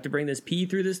through? Do I have to bring this P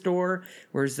through this door?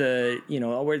 Where's the,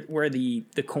 where the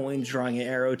coin's drawing an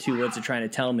arrow to? What's it trying to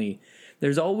tell me?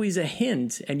 There's always a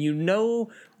hint, and you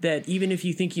know that even if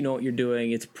you think you know what you're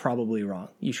doing, it's probably wrong.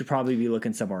 You should probably be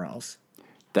looking somewhere else.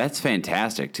 That's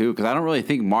fantastic, too, because I don't really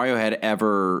think Mario had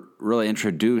ever really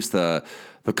introduced the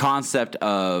concept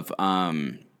of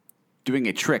doing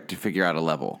a trick to figure out a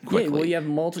level quickly. Yeah, well, you have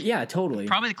multiple. Yeah, totally.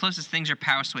 Probably the closest things are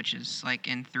power switches, like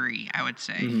in 3, I would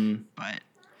say. But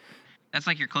that's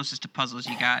like your closest to puzzles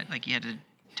you got. Like, you had to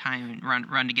time and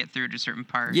run to get through to a certain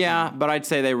part. Yeah, but I'd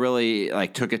say they really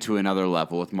like took it to another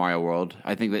level with Mario World.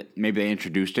 I think that maybe they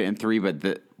introduced it in 3, but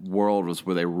the World was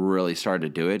where they really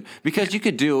started to do it, because I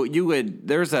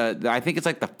think it's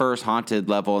like the first haunted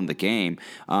level in the game,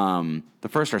 the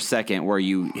first or second, where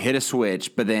you hit a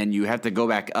switch, but then you have to go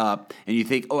back up and you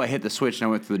think, oh, I hit the switch and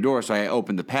I went through the door, so I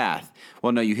opened the path.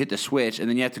 Well, no, you hit the switch and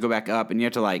then you have to go back up and you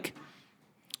have to like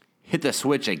hit the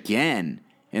switch again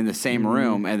in the same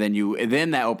room, and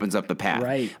then that opens up the path.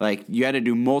 Right. Like, you had to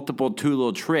do multiple 2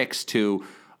 little tricks to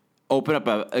open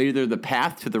up either the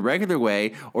path to the regular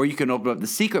way, or you can open up the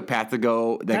secret path that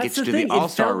gets you to the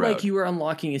All-Star Road. It felt like you were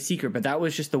unlocking a secret, but that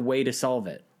was just the way to solve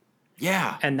it.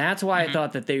 Yeah. And that's why I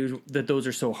thought that those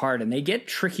are so hard, and they get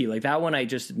tricky. Like, that one I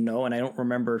just know, and I don't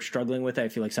remember struggling with it. I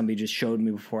feel like somebody just showed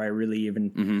me before I really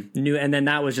even knew, and then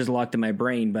that was just locked in my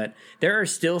brain. But there are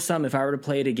still some, if I were to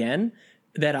play it again,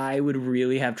 that I would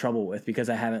really have trouble with, because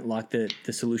I haven't locked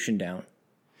the solution down.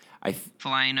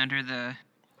 Flying under the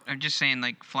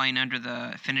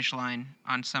finish line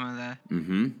on some of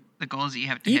the goals that you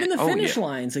have to Even hit. the finish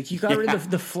lines, like, you got rid of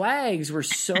the flags were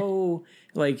so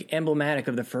like emblematic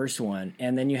of the first one,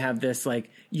 and then you have this, like,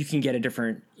 you can get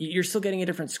you're still getting a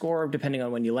different score depending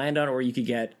on when you land on it, or you could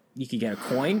get a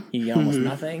coin, you get almost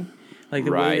nothing. Like,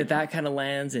 the way that kind of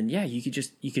lands, and yeah,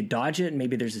 you could dodge it, and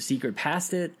maybe there's a secret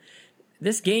past it.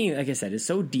 This game, like I said, is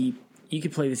so deep. You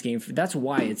could play this game. That's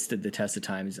why it stood the test of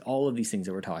time, is all of these things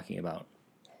that we're talking about.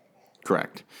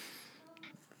 Correct.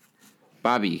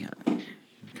 Bobby,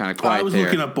 kind of quiet. I was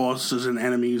looking up bosses and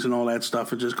enemies and all that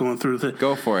stuff, and just going through the.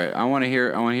 Go for it. I want to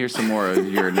hear some more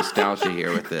of your nostalgia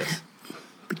here with this.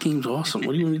 The game's awesome.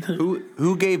 What do you want me to do?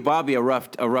 Who gave Bobby a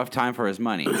rough time for his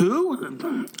money? Who?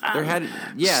 There had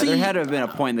to have been a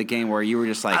point in the game where you were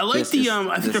just like, I like I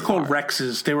think they're called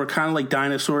Rexes. They were kind of like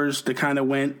dinosaurs that kind of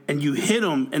went, and you hit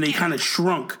them and they kind of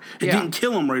shrunk. It didn't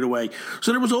kill them right away.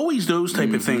 So there was always those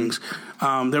type of things.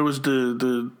 There was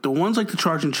the ones like the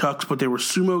Charging Chucks, but they were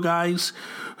sumo guys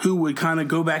who would kind of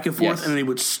go back and forth, and they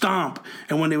would stomp,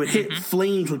 and when they would hit,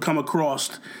 flames would come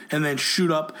across and then shoot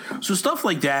up. So stuff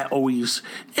like that always,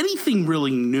 anything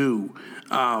really new,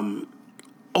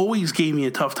 always gave me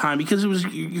a tough time, because it was,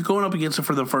 you're going up against it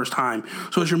for the first time.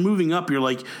 So as you're moving up, you're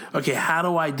like, okay, how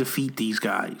do I defeat these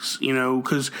guys?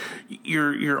 Because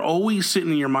you're always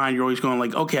sitting in your mind, you're always going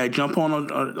like, okay, I jump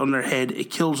on their head, it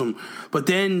kills them. But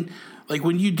then, like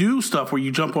when you do stuff where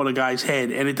you jump on a guy's head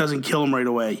and it doesn't kill him right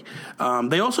away.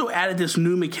 They also added this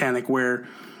new mechanic where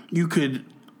you could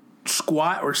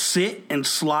squat or sit and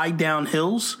slide down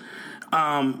hills,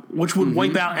 which would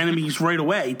wipe out enemies right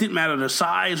away. It didn't matter the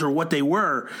size or what they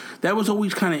were. That was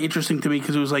always kind of interesting to me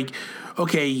because it was like,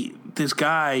 okay, this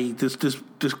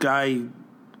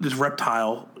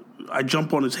reptile, I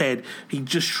jump on his head, he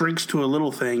just shrinks to a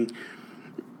little thing,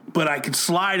 but I could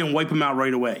slide and wipe him out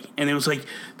right away. And it was like,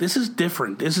 this is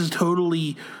different. This is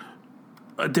totally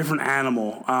a different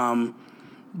animal.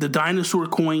 The dinosaur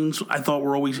coins I thought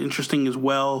were always interesting as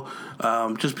well,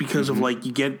 just because of like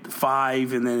you get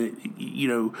 5 and then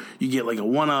you get like a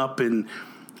 1-up and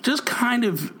just kind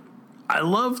of I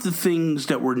love the things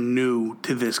that were new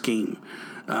to this game.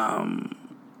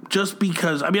 Just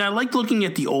because, I mean, I liked looking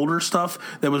at the older stuff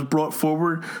that was brought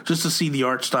forward just to see the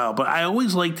art style, but I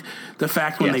always liked the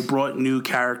fact when they brought new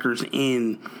characters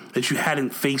in that you hadn't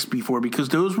faced before, because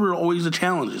those were always the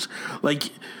challenges.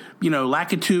 Like,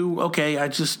 Lakitu, okay, I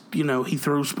just, he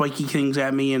throws spiky things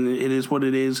at me and it is what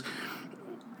it is.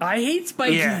 I hate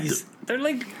spikies. Yeah. They're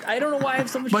like, I don't know why I have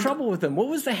so much trouble with them. What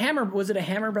was the hammer? Was it a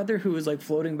hammer brother who was like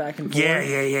floating back and forth? Yeah.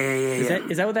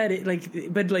 Is that what that is?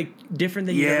 Like, but like different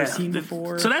than you've ever seen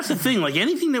before? So that's the thing. Like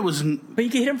anything that was. But you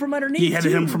can hit him from underneath. You had to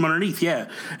hit him from underneath, yeah.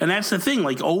 And that's the thing.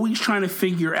 Like always trying to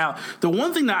figure out. The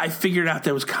one thing that I figured out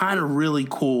that was kind of really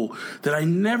cool that I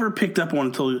never picked up on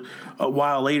until a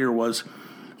while later was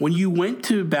when you went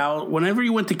to whenever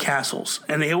you went to castles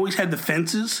and they always had the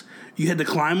fences you had to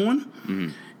climb on. Mm-hmm.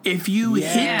 If you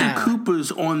hit the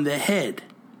Koopas on the head,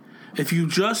 if you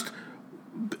just,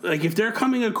 like if they're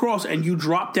coming across and you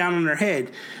drop down on their head,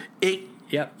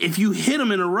 if you hit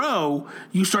them in a row,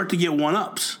 you start to get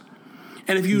 1-ups.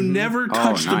 And if you never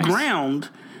touch the ground,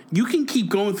 you can keep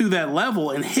going through that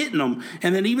level and hitting them.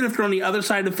 And then even if they're on the other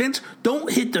side of the fence,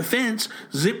 don't hit the fence,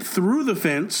 zip through the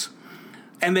fence,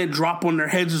 and then drop on their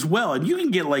heads as well. And you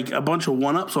can get like a bunch of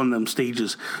 1-ups on them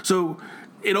stages. So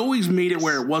it always made it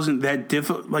where it wasn't that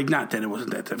difficult. Like, not that it wasn't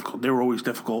that difficult. They were always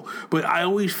difficult. But I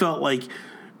always felt like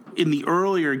in the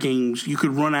earlier games, you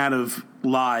could run out of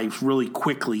lives really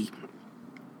quickly.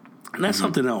 And that's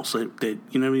something else that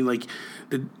you know what I mean? Like,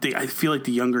 I feel like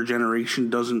the younger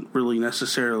generation doesn't really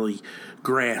necessarily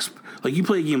grasp. Like, you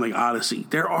play a game like Odyssey.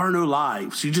 There are no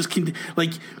lives. You just can,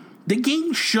 like, the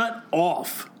game shut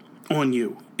off on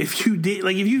you. If you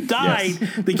died,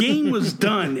 the game was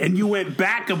done, and you went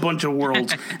back a bunch of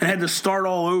worlds and had to start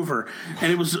all over.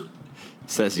 And it was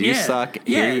says you suck.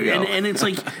 Here you go. And it's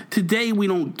like today we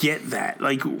don't get that.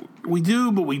 Like we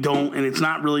do, but we don't, and it's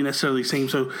not really necessarily the same.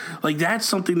 So like that's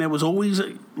something that was always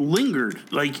lingered.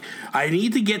 Like I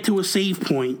need to get to a save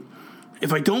point.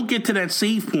 If I don't get to that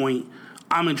save point,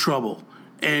 I'm in trouble.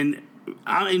 And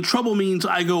in trouble means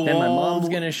I go. Then my mom's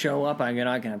gonna show up. I'm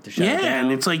not gonna have to shut it down. Yeah,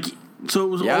 and it's like. So it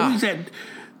was always that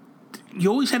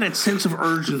you always had that sense of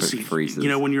urgency,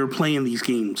 when you were playing these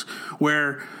games.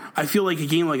 Where I feel like a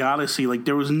game like Odyssey, like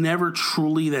there was never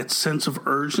truly that sense of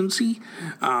urgency.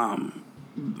 A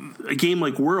game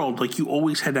like World, like you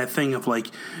always had that thing of like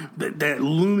that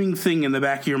looming thing in the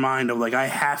back of your mind of like I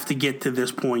have to get to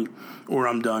this point or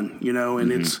I'm done,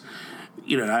 And it's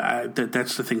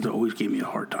that's the thing that always gave me a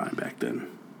hard time back then.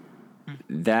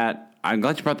 I'm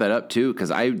glad you brought that up, too, because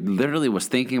I literally was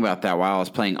thinking about that while I was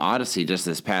playing Odyssey just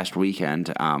this past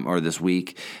weekend, or this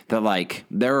week, that, like,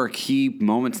 there are key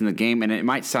moments in the game, and it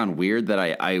might sound weird that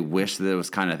I wish that it was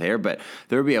kind of there, but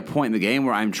there would be a point in the game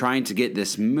where I'm trying to get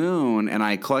this moon, and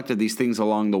I collected these things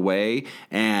along the way,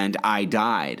 and I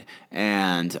died.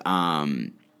 And,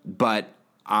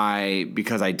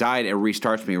 because I died, it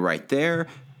restarts me right there,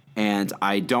 and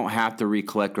I don't have to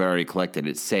recollect what I already collected.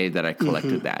 It's saved that I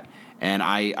collected that. And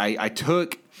I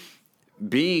took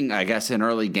being, I guess, an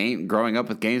early game, growing up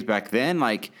with games back then,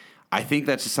 like, I think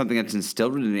that's just something that's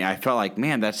instilled in me. I felt like,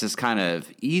 man, that's just kind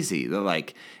of easy.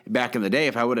 Like, back in the day,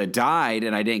 if I would have died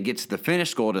and I didn't get to the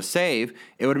finish goal to save,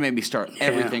 it would have made me start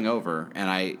everything over.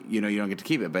 And you don't get to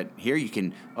keep it. But here you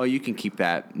can keep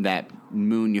that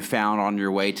moon you found on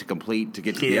your way to complete to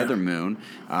get to the other moon.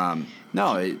 Can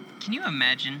you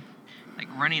imagine? Like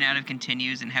running out of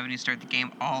continues and having to start the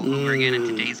game all over again in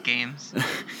today's games.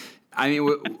 I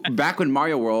mean, back when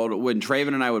Mario World, when Traven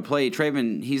and I would play,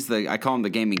 Traven, I call him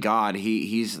the gaming god.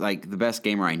 He's like the best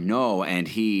gamer I know, and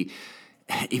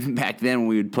even back then when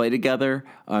we would play together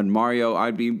on Mario,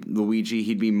 I'd be Luigi,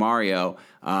 he'd be Mario,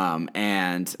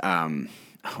 and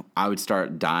I would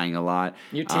start dying a lot.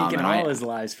 You're taking all his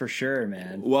lives for sure,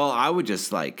 man. Well, I would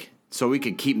just so we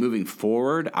could keep moving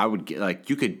forward. I would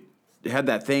you could. Had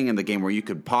that thing in the game where you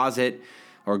could pause it,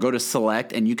 or go to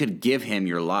select, and you could give him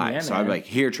your lives. Yeah, so I'd be man. like,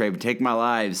 here, Trey, take my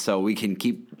lives so we can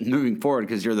keep moving forward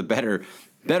because you're the better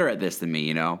at this than me,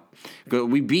 you know.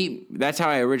 That's how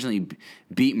I originally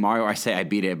beat Mario. I say I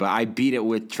beat it, but I beat it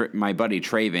with my buddy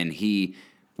Traven.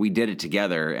 We did it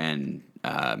together, and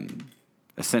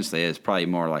essentially it's probably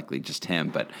more likely just him,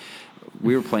 but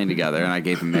we were playing together, and I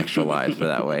gave him extra lives for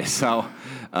that way. So,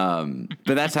 but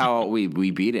that's how we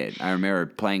beat it. I remember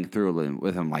playing through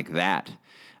with him like that.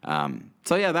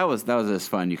 So yeah, that was as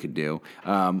fun you could do.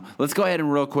 Let's go ahead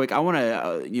and real quick. I want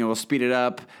to we'll speed it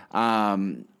up. All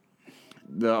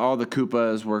the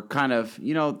Koopas were kind of,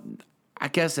 I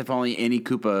guess if only any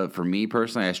Koopa for me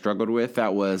personally I struggled with,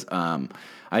 that was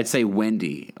I'd say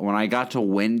Wendy. When I got to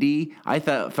Wendy, I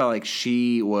felt like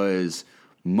she was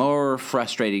more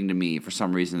frustrating to me for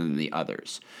some reason than the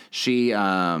others. She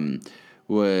was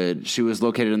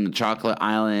located in the Chocolate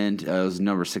Island. It was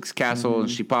number 6 castle, and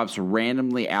she pops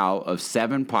randomly out of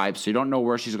 7 pipes. So you don't know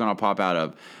where she's going to pop out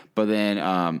of. But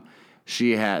then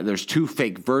there's 2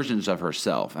 fake versions of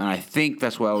herself, and I think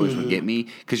that's what always would get me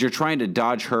because you're trying to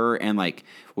dodge her, and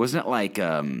wasn't it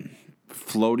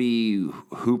floaty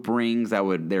hoop rings they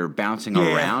were bouncing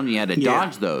around? You had to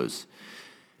dodge those.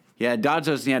 Yeah, dodge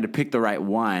those, and you had to pick the right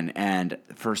one. And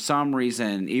for some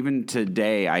reason, even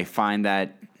today, I find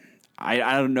that I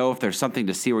don't know if there's something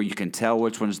to see where you can tell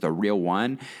which one's the real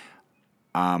one.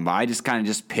 I just kind of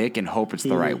just pick and hope it's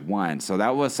the right one. So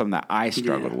that was something that I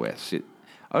struggled with.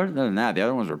 Other than that, the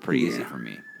other ones were pretty easy for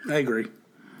me. I agree.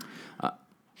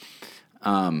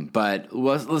 But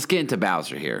let's get into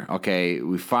Bowser here. Okay,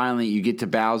 you get to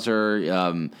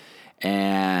Bowser,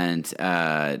 and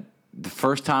the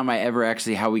first time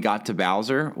how we got to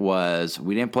Bowser was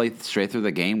we didn't play straight through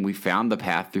the game. We found the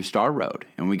path through Star Road,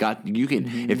 and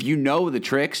if you know the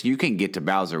tricks, you can get to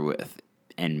Bowser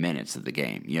in minutes of the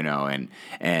game,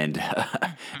 and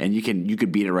and you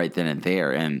could beat it right then and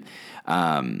there. And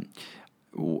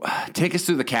take us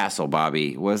through the castle,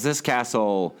 Bobby. Was this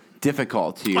castle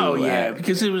difficult to you? Oh yeah,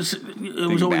 because it was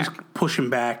always pushing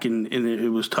back, and it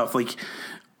was tough. Like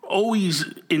always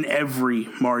in every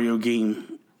Mario game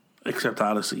except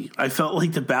Odyssey, I felt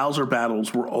like the Bowser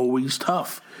battles were always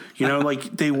tough. Like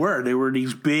they were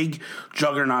these big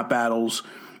juggernaut battles.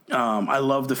 I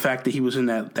love the fact that he was in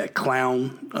that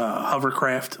clown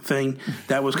hovercraft thing.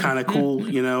 That was kind of cool,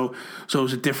 So it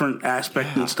was a different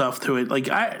aspect and stuff to it.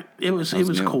 It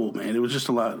was cool, man. It was just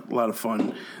a lot of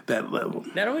fun that level.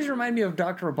 That always reminded me of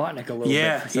Dr. Robotnik a little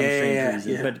bit for some strange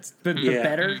reason. Yeah. But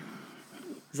better.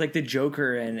 It's like the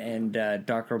Joker and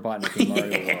Dr. Robotnik in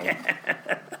Mario World.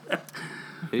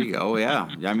 There you go. Yeah,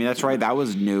 I mean that's right. That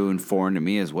was new and foreign to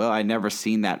me as well. I'd never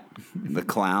seen the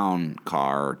clown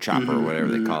car or chopper or whatever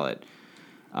they call it.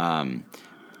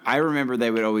 I remember they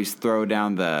would always throw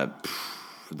down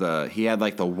he had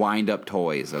the wind up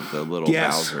toys of the little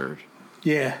Bowser.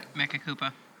 Yeah, Mecha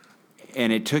Koopa.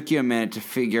 And it took you a minute to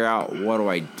figure out what do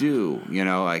I do.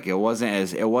 It wasn't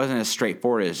as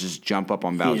straightforward as just jump up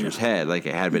on Bowser's head like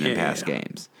it had been in past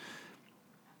games.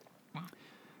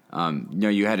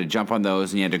 You had to jump on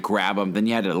those and you had to grab them. Then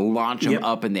you had to launch them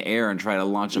up in the air and try to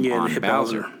launch them on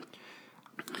Bowser.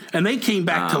 And they came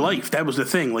back to life. That was the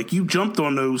thing. You jumped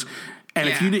on those, and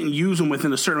if you didn't use them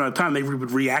within a certain amount of time, they would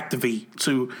reactivate.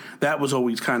 So that was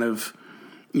always kind of,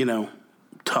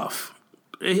 tough.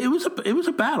 It was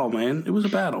a battle, man. It was a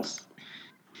battle.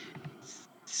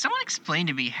 Someone explain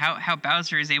to me how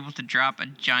Bowser is able to drop a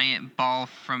giant ball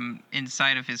from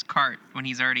inside of his cart when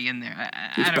he's already in there.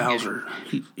 He's Bowser.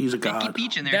 He's a god. Keep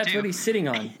Peach in there That's too. what he's sitting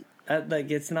on.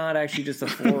 It's not actually just a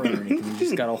floor or anything. He's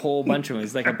just got a whole bunch of them.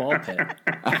 It's like a ball pit.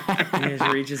 He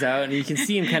just reaches out, and you can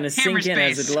see him kind of sink in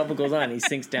as the level goes on. He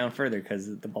sinks down further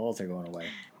because the balls are going away.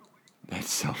 That's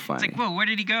so funny. It's whoa, where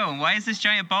did he go? And why is this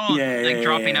giant ball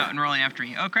dropping out and rolling after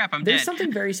me? Oh crap, I'm dead. There's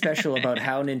something very special about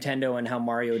how Nintendo and how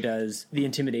Mario does the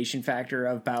intimidation factor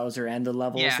of Bowser and the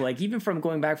levels. Yeah. Even from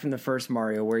going back from the first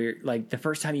Mario, where you're the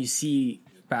first time you see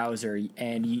Bowser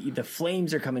and the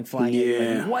flames are coming flying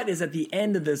in. What is at the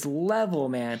end of this level,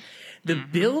 man? The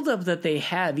build-up that they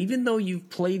have, even though you've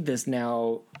played this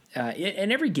now in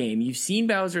every game, you've seen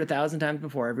Bowser 1,000 times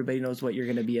before. Everybody knows what you're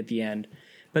going to be at the end.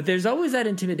 But there's always that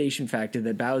intimidation factor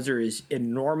that Bowser is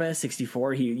enormous.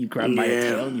 64, you grab him by the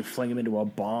tail and you fling him into a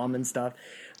bomb and stuff.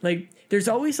 There's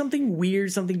always something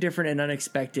weird, something different and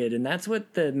unexpected, and that's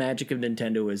what the magic of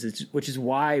Nintendo is, which is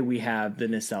why we have the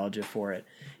nostalgia for it.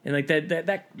 And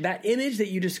that image that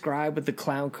you described with the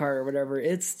clown car or whatever,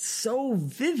 it's so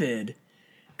vivid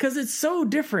because it's so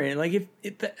different.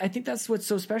 I think that's what's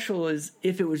so special is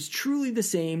if it was truly the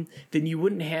same, then you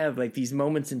wouldn't have these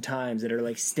moments in times that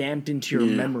are stamped into your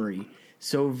memory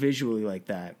so visually like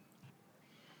that.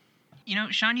 You know,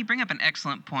 Sean, you bring up an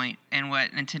excellent point in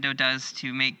what Nintendo does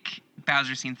to make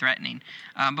Bowser seem threatening.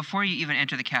 Before you even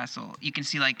enter the castle, you can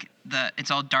see like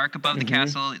it's all dark above the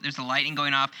castle. There's the lightning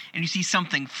going off, and you see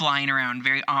something flying around,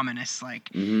 very ominous, like.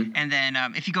 And then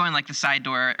if you go in like the side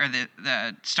door or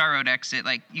the Star Road exit,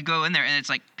 like you go in there and it's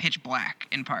like pitch black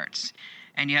in parts,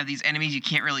 and you have these enemies you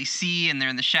can't really see, and they're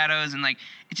in the shadows, and like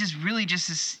it's just really just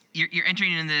this. You're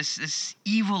entering into this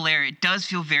evil lair. It does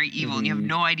feel very evil, and you have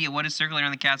no idea what is circling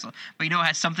around the castle, but you know it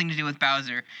has something to do with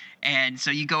Bowser. And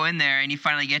so you go in there, and you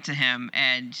finally get to him,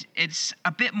 and it's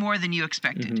a bit more than you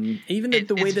expected. Even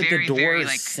the way that the doors very,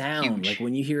 sound, huge. like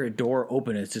when you hear a door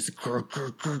open, it's just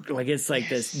like it's like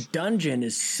this dungeon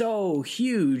is so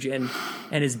huge and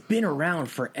has been around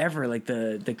forever. Like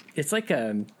it's like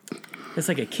a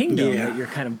kingdom that you're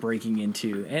kind of breaking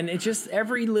into, and it just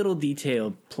every little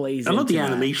detail plays. I love the that.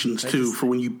 animations too for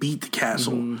when you beat the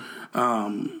castle.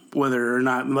 Whether or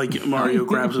not like Mario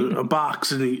grabs a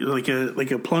box and he, like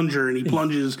a plunger, and he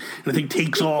plunges and the thing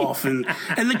takes off, and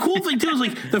the cool thing too is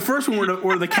like the first one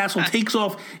where the castle takes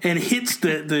off and hits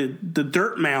the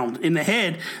dirt mound in the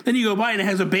head, then you go by and it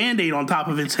has a Band-Aid on top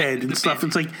of its head and stuff.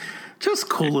 It's like just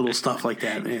cool little stuff like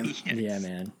that, man. Yeah,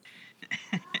 man.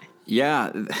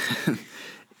 Yeah,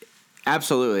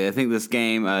 absolutely. I think this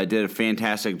game did a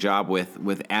fantastic job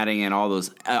with adding in all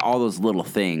those little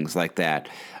things like that.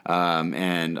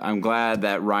 And I'm glad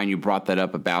that, Ryan, you brought that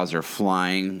up, a Bowser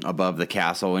flying above the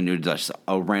castle and just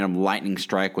a random lightning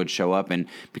strike would show up. And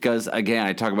because, again,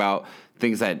 I talk about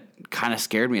things that kind of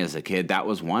scared me as a kid, that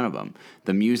was one of them.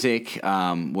 The music did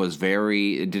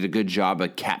a good job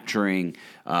of capturing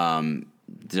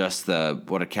just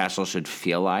what a castle should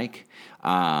feel like.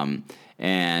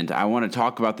 And I want to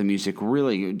talk about the music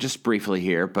really just briefly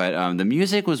here, but the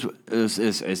music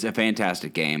is a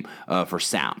fantastic game for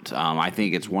sound. I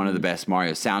think it's one of the best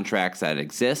Mario soundtracks that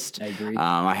exist. I agree.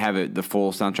 I have the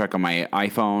full soundtrack on my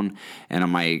iPhone and on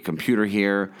my computer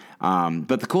here.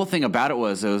 But the cool thing about it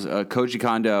was Koji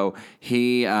Kondo.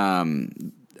 He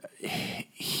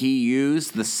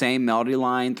used the same melody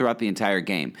line throughout the entire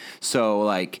game. So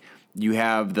like you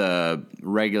have the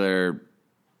regular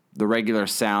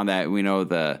sound that we know,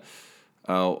 the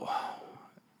dun,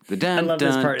 I love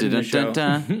this part dun, in the dun, show.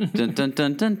 dun, dun, dun,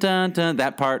 dun, dun, dun, dun,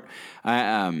 that part.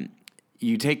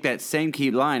 You take that same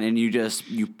key line and you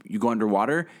go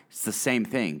underwater. It's the same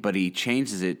thing, but he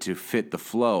changes it to fit the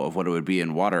flow of what it would be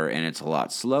in water, and it's a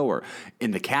lot slower.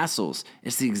 In the castles,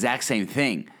 it's the exact same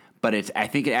thing, but I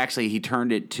think he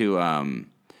turned it to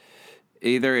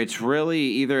either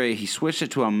he switched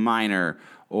it to a minor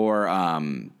or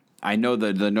I know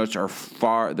the notes are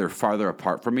farther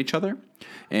apart from each other,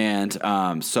 and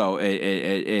so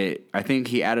I think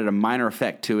he added a minor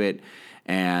effect to it,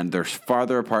 and they're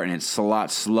farther apart, and it's a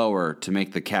lot slower to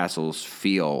make the castles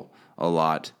feel a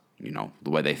lot, the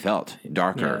way they felt,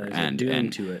 darker and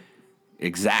to it.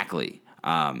 Exactly.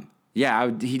 He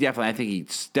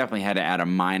definitely had to add a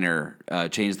minor,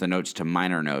 change the notes to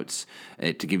minor notes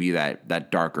to give you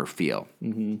that darker feel.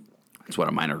 Mm-hmm. That's what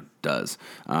a minor does.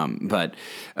 But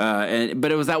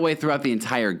it was that way throughout the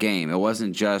entire game. It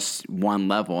wasn't just one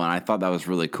level, and I thought that was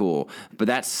really cool. But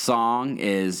that song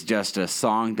is just a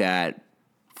song that,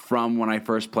 from when I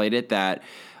first played it, that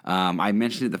I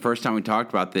mentioned it the first time we talked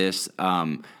about this.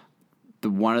 One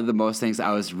of the most things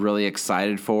I was really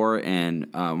excited for, and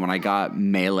when I got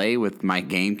Melee with my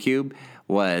GameCube,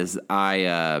 was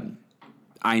I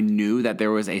knew that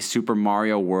there was a Super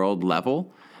Mario World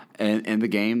level in the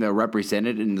game that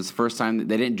represented, and this first time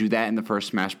they didn't do that in the first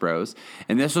Smash Bros.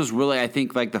 And this was really, I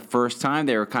think, like the first time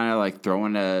they were kind of like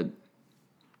throwing a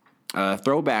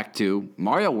throwback to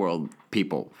Mario World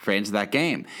people, fans of that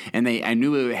game, and I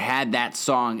knew it had that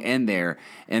song in there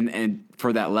and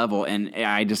for that level, and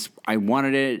I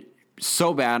wanted it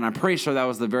so bad, and I'm pretty sure that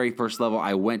was the very first level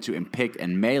I went to and picked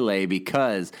in Melee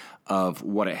because of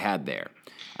what it had there.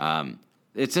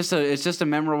 It's just a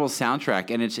memorable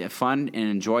soundtrack, and it's fun and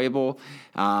enjoyable.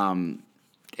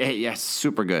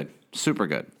 Super good.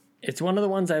 It's one of the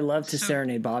ones I love to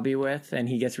serenade Bobby with, and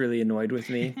he gets really annoyed with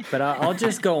me. But I'll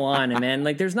just go on, and man,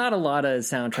 like there's not a lot of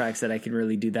soundtracks that I can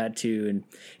really do that to, and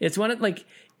it's one of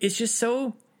it's just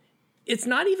so. It's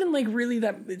not even like really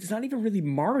that. It's not even really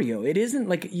Mario. It isn't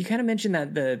like you kind of mentioned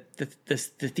that the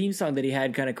theme song that he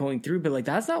had kind of going through, but like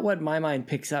that's not what my mind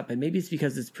picks up, and maybe it's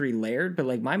because it's pretty layered. But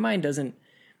like my mind doesn't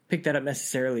pick that up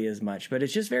necessarily as much. But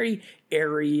it's just very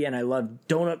airy, and I love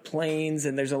Donut Plains,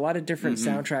 and there's a lot of different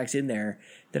soundtracks in there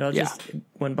that I'll just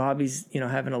when Bobby's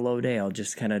having a low day, I'll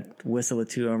just kind of whistle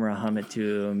it to him or I'll hum it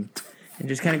to him. And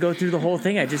just kind of go through the whole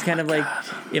thing. I just kind of like,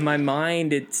 in my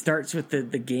mind, it starts with the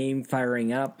game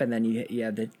firing up, and then you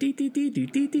have the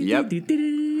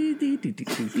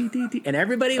and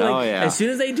everybody like Oh, yeah. as soon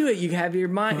as they do it, you have your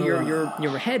mind,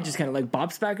 your head just kind of like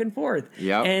bops back and forth.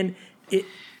 Yep. And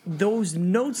those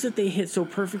notes that they hit so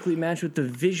perfectly match with the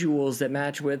visuals that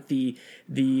match with the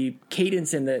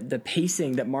cadence and the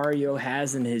pacing that Mario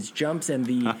has in his jumps and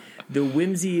the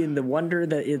whimsy and the wonder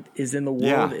that it is in the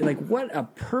world. Yeah. Like, what a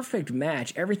perfect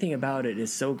match. Everything about it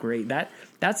is so great.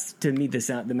 That's to me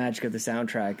the magic of the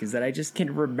soundtrack, is that I just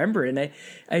can remember it, and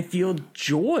I feel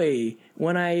joy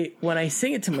when I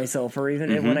sing it to myself, or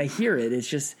even when I hear it. It's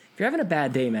just, if you're having a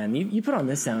bad day, man, you put on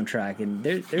this soundtrack, and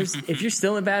there's if you're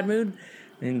still in a bad mood,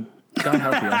 then God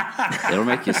help you. It'll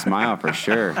make you smile for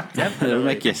sure. It'll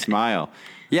make you smile.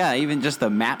 Yeah, even just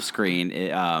the map screen.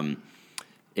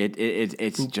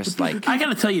 It's just like, I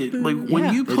gotta tell you, like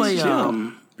when you play, it's I chill.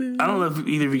 don't know if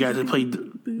either of you guys have played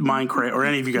Minecraft, or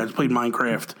any of you guys played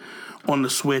Minecraft on the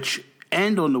Switch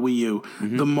and on the Wii U.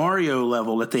 The Mario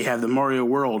level that they have, the Mario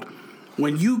World.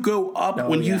 When you go up,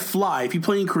 you fly, if you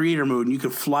play in creator mode and you can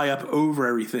fly up over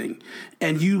everything,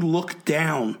 and you look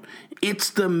down, it's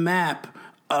the map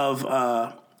of,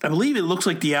 I believe it looks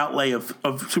like the outlay of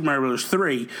Super Mario Bros.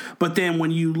 3, but then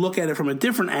when you look at it from a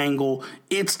different angle,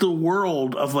 it's the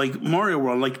world of, like, Mario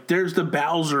World. Like, there's the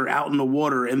Bowser out in the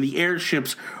water, and the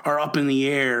airships are up in the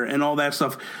air, and all that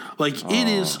stuff. Like, it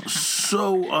is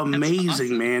so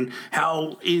amazing, man,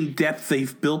 how in-depth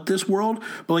they've built this world.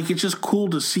 But, like, it's just cool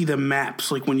to see the maps,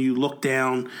 like, when you look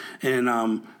down and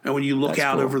when you look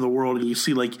out over the world and you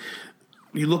see, like,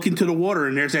 you look into the water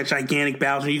and there's that gigantic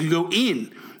Bowser. You can go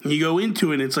in. And you go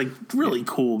into it, and it's like really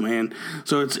cool, man.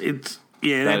 So it's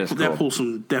that pulls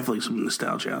definitely some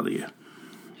nostalgia out of you.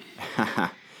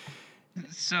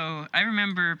 So I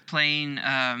remember playing,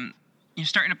 you're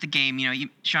starting up the game. You know,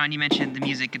 Sean, you mentioned the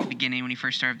music at the beginning when you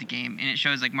first started the game, and it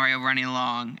shows like Mario running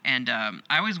along. And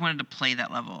I always wanted to play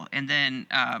that level. And then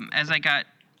as I got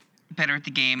better at the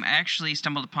game, I actually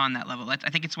stumbled upon that level. I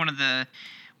think it's one of the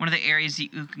areas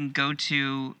that you can go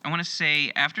to. I want to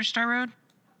say after Star Road.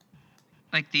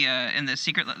 Like the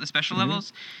special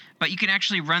levels, but you can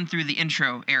actually run through the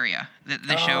intro area that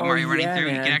they show Mario running through.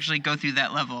 Man. You can actually go through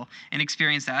that level and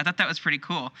experience that. I thought that was pretty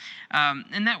cool,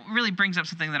 and that really brings up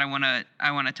something that I want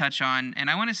to touch on, and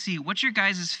I want to see what your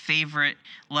guys' favorite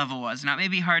level was. Now, it may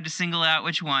be hard to single out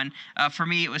which one. For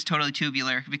me, it was Totally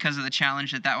Tubular because of the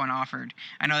challenge that one offered.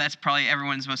 I know that's probably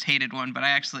everyone's most hated one, but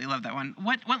I actually love that one.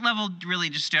 What level really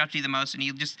just stood out to you the most, and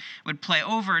you just would play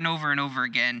over and over and over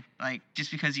again, like just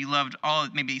because you loved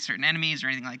maybe certain enemies or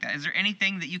anything like that? Is there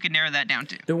anything that you could narrow that down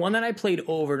to? The one that I played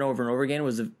over and over and over again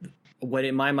was what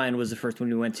in my mind was the first one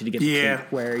we went to get the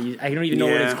cape, where I don't even know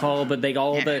what it's called, but they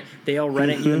all run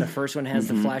at you, and the first one has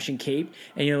the flashing cape,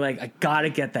 and you're like, I gotta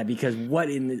get that, because what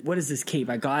is this cape?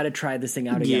 I gotta try this thing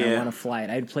out again. I want to fly it.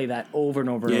 I'd play that over and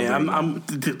over and over. Yeah, I'm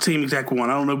the same exact one.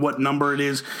 I don't know what number it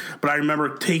is, but I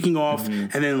remember taking off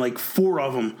and then like 4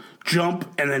 of them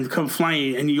jump and then come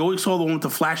flying, and you always saw the one with the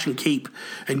flashing cape,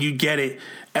 and you get it.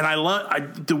 And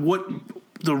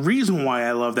the reason why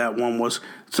I love that one was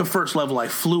it's the first level I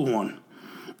flew on,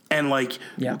 and like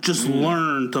just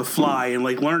learned to fly, and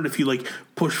like learned if you like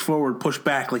push forward, push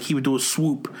back, like he would do a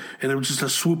swoop, and it was just a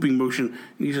swooping motion,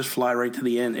 and you just fly right to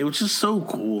the end. It was just so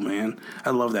cool, man. I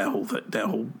love that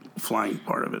whole flying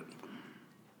part of it.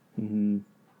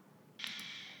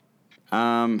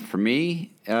 For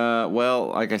me, well,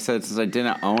 like I said, since I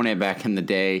didn't own it back in the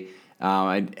day,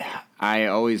 I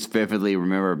always vividly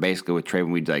remember basically with Trey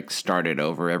when we'd like start it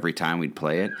over every time we'd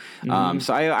play it.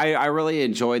 So I really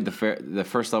enjoyed the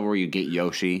first level where you get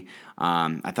Yoshi.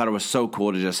 I thought it was so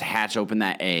cool to just hatch open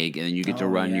that egg, and then you get to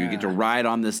run. You get to ride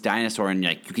on this dinosaur, and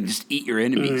like you can just eat your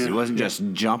enemies. It wasn't just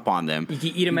jump on them. You can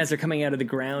eat them as they're coming out of the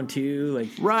ground too. Like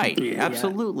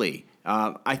absolutely.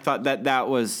 I thought that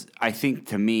was. I think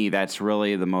to me that's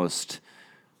really the most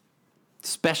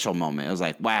special moment. It was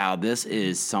like, wow, this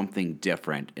is something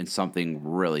different and something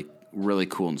really, really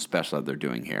cool and special that they're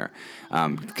doing here.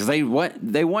 Because they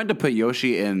wanted to put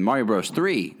Yoshi in Mario Bros.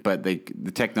 3, but the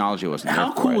technology wasn't there.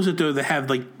 How cool was it though to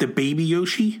have like the baby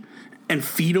Yoshi and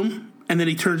feed him, and then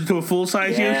he turns into a full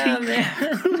size Yoshi? Man.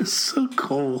 It was so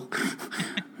cool.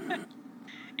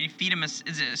 You feed him is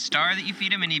it a star that you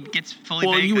feed him and he gets fully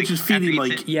baked? Well, you would just feed him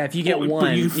like if you get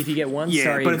one,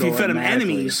 star, but if you fed him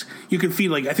enemies, you could feed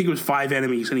like I think it was 5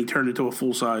 enemies, and he turned into a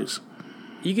full size.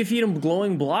 You could feed him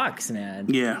glowing blocks, man.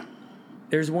 Yeah.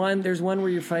 There's one where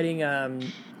you're fighting. I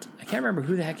can't remember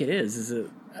who the heck it is.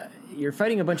 You're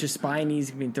fighting a bunch of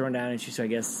spinies being thrown down at you. So I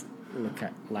guess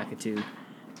Lakitu.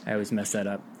 I always mess that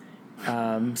up.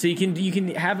 So you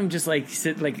can have him just like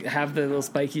sit, like have the little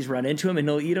spikies run into him and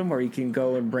he'll eat them, or you can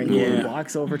go and bring little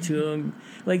blocks over to him.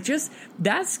 Like, just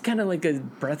that's kind of like a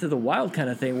Breath of the Wild kind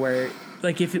of thing where,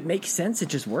 like, if it makes sense, it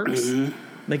just works.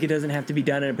 Like, it doesn't have to be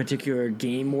done in a particular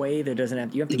game way. You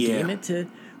have to game it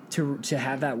to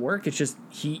have that work. It's just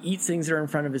he eats things that are in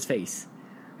front of his face.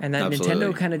 And that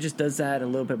Nintendo kind of just does that a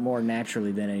little bit more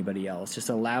naturally than anybody else. Just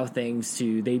allow things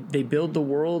to they build the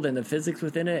world and the physics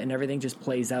within it, and everything just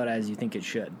plays out as you think it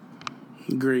should.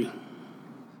 Agree.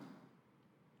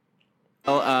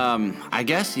 Well, I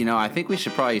guess, I think we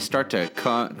should probably start to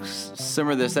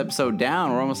simmer this episode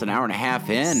down. We're almost an hour and a half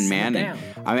in, man. And,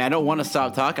 I don't want to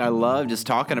stop talking. I love just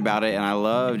talking about it, and I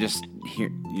love just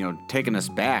taking us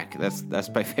back.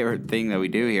 That's my favorite thing that we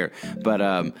do here.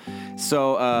 But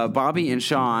so Bobby and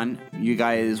Sean, you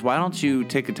guys, why don't you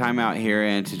take a time out here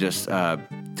and to just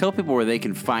tell people where they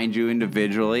can find you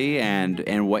individually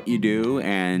and what you do,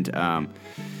 and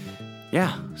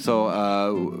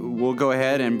so we'll go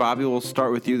ahead, and Bobby, we'll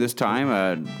start with you this time.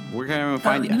 We're going to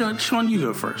find you. Sean, you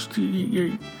go first.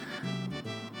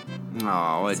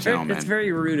 It's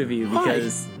very rude of you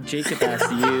because Jacob asked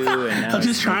you, and now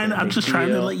I'm just trying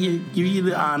to let you give you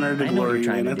the honor, the glory.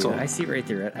 That's all. I see right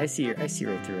through it. I see right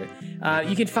through it.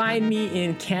 You can find me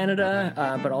in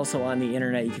Canada, but also on the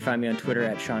internet. You can find me on Twitter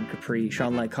at Sean Capri.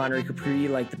 Sean like Connery, Capri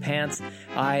like the pants.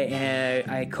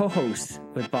 I co-host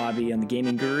with Bobby on the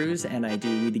Gaming Gurus, and I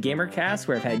do We the Gamercast,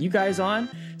 where I've had you guys on.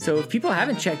 So if people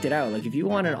haven't checked it out, like if you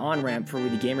want an on-ramp for We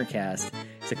the Gamercast,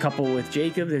 it's a couple with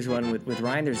Jacob, there's one with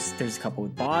Ryan, there's a couple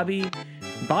with Bobby.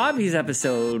 Bobby's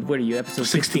episode, what are you, episode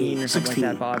 16 or something 16.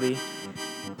 Like that, Bobby?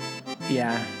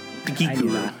 Yeah. The Geek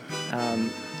Guru.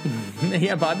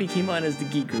 Yeah, Bobby came on as the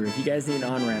Geek Guru. If you guys need an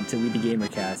on-ramp to We the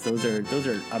Gamercast, those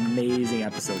are amazing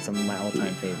episodes, some of my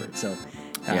all-time favorites. So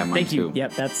thank you.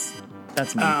 Yep, that's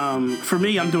me. For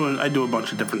me, I do a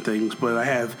bunch of different things, but I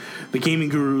have the Gaming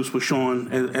Gurus with Sean,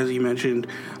 as you mentioned.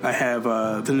 I have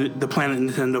the Planet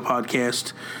Nintendo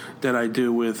podcast that I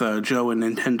do with Joe and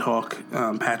Nintendo Talk,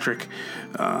 Patrick.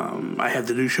 I have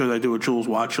the new show that I do with Jules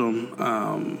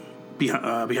Watcham,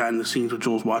 behind the scenes with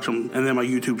Jules Watcham, and then my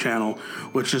YouTube channel,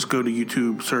 which just go to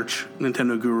YouTube, search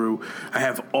Nintendo Guru. I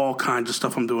have all kinds of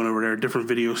stuff I'm doing over there, different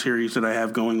video series that I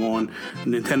have going on.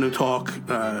 Nintendo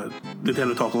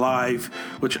Talk Live,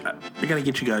 which I got to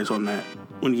get you guys on that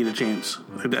when you get a chance.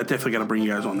 I definitely got to bring you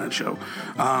guys on that show.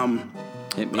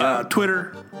 Hit me up.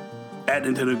 Twitter, at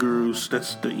Nintendo Gurus.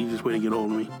 That's the easiest way to get a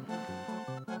hold of me.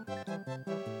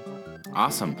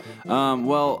 Awesome.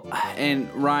 Well, and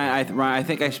Ryan, I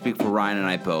think I speak for Ryan and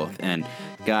I both. And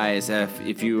guys,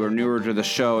 if you are newer to the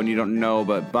show and you don't know,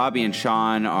 but Bobby and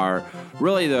Sean are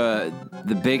really the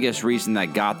biggest reason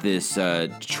that got this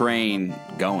train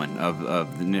going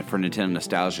for Nintendo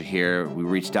nostalgia here. We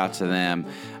reached out to them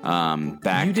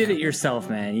back. You did it yourself,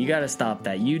 man. You got to stop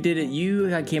that. You did it.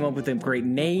 You came up with a great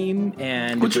name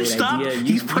and would you stop? Idea.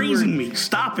 He's praising me.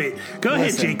 Stop it. Go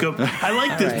ahead, Jacob. I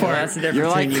like this part. Well, that's the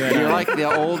difference. You're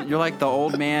like the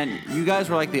old man. You guys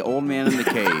were like the old man in the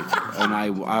cave, and I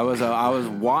was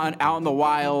out in the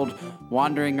wild,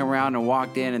 wandering around, and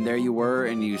walked in, and there you were,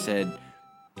 and you said,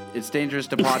 "It's dangerous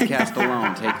to podcast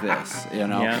alone. Take this,"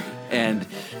 Yeah.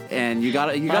 And you got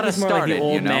to start more like the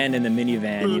old it. Man in the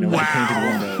minivan, with the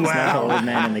painted windows. Not the old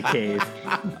man in the cave.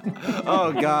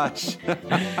 Oh gosh.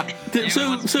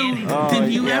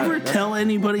 Did you ever tell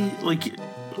anybody, like?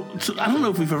 So I don't know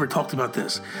if we've ever talked about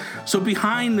this. So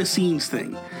behind the scenes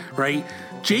thing, right?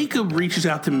 Jacob reaches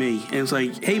out to me and is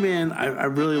like, "Hey man, I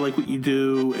really like what you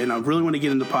do, and I really want to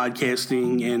get into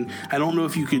podcasting, and I don't know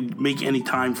if you could make any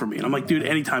time for me." And I'm like, "Dude,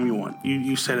 anytime you want.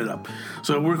 You set it up."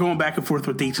 So we're going back and forth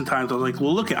with dates and times. I was like,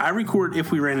 "Well, look, I record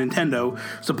If We Ran Nintendo.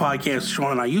 It's a podcast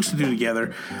Sean and I used to do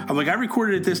together. I'm like, I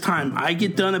recorded at this time. I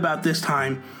get done about this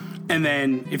time. And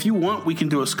then if you want, we can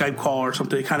do a Skype call or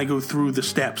something to kind of go through the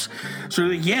steps." So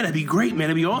they're like, "Yeah, that'd be great, man.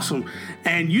 That'd be awesome."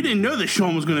 And you didn't know that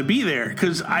Sean was going to be there,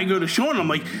 because I go to Sean and I'm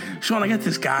like, "Sean, I got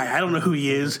this guy. I don't know who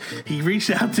he is. He reached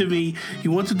out to me. He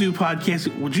wants to do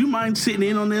podcasting. Would you mind sitting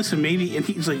in on this?" And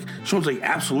he's like, Sean's like,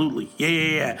 "Absolutely.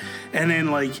 Yeah. And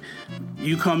then like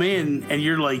you come in and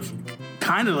you're like,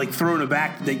 kind of like thrown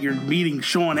aback that you're meeting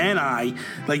Sean and I,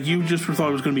 like you just thought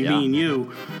it was going to be me and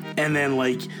you. And then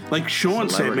like Sean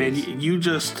said, man,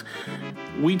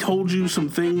 we told you some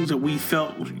things that we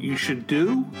felt you should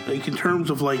do, like in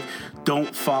terms of like,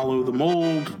 don't follow the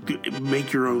mold,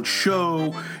 make your own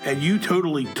show. And you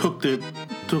totally took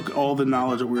all the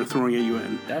knowledge that we were throwing at you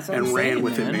and ran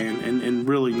with it, man, and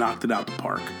really knocked it out the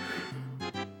park.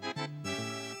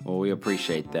 Well, we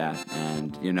appreciate that.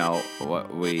 And, we're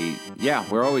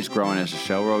always growing as a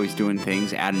show. We're always doing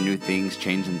things, adding new things,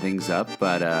 changing things up.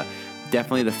 But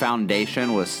definitely the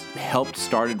foundation was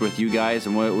started with you guys.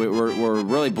 And we're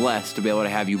really blessed to be able to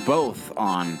have you both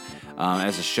on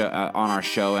as a show, on our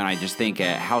show. And I just think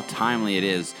how timely it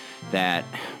is that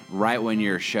right when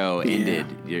your show ended,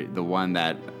 you're the one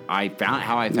that I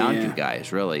found you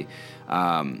guys, really.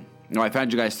 I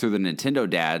found you guys through the Nintendo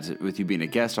Dads with you being a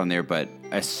guest on there, but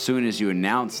as soon as you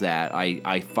announced that,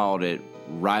 I followed it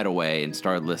right away and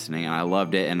started listening, and I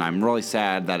loved it, and I'm really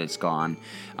sad that it's gone.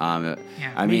 I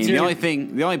mean, the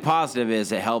only positive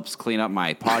is it helps clean up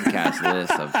my podcast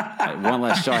list of one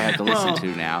less show I have to listen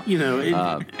to now.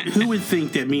 Who would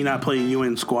think that me not playing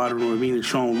UN Squadron would mean that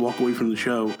Sean would walk away from the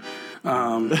show?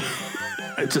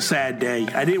 It's a sad day.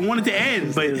 I didn't want it to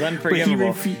end, but it was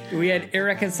unforgivable. We had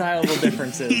irreconcilable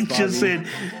differences. He just said,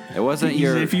 "It wasn't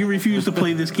if you refuse to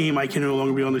play this game, I can no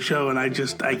longer be on the show." And I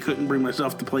couldn't bring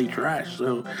myself to play trash.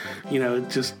 So,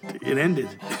 it ended.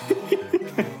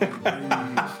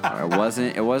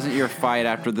 It wasn't your fight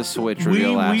after the Switch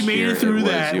reveal last year. We made it through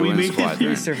that.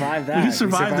 We survived that. We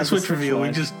survived the Switch reveal.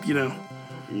 We just,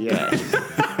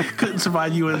 couldn't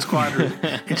survive UN Squadron.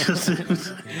 It was.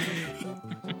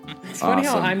 It's funny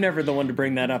how I'm never the one to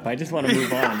bring that up. I just want to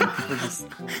move on. We'll just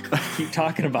keep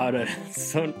talking about it.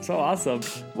 So awesome.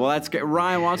 Well, that's great.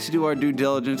 Ryan wants to do our due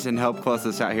diligence and help close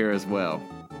us out here as well.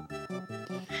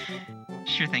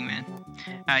 Sure thing, man.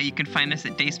 You can find us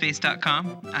at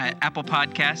dayspace.com, Apple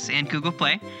Podcasts, and Google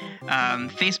Play.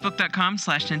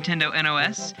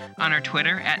 Facebook.com/NintendoNOS, on our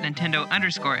Twitter at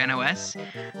Nintendo_NOS.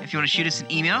 If you want to shoot us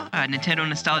an email,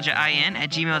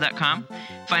 NintendoNostalgiaIN@gmail.com.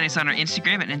 Find us on our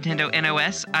Instagram at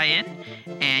NintendoNOSIN.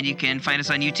 And you can find us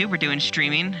on YouTube. We're doing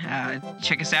streaming.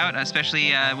 Check us out,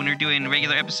 especially when we're doing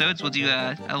regular episodes. We'll do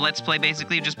a Let's Play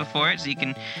basically just before it, so you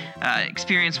can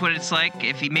experience what it's like.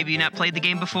 If you maybe not played the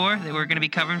game before that we're going to be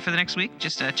covering for the next week,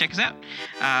 just check us out.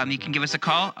 You can give us a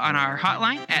call on our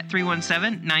hotline at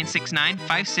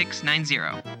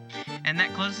 317-969-5690. And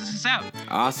that closes us out.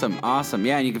 Awesome.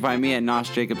 Yeah, and you can find me at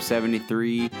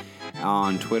NosJacob73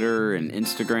 on Twitter and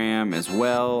Instagram as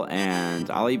well, and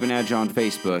I'll even add you on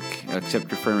Facebook. Accept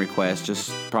your friend request.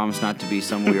 Just promise not to be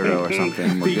some weirdo or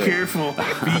something. Be careful.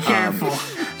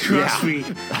 Trust me.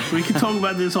 We can talk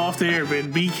about this off the air,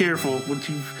 but be careful.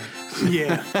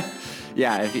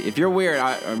 Yeah, if you're weird,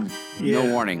 no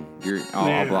warning.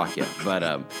 I'll block you. But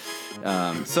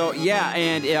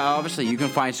obviously you can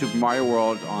find Super Mario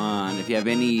World on, if you have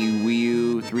any Wii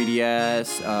U,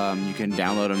 3DS, you can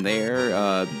download them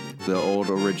there. The old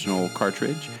original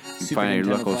cartridge. You can find it at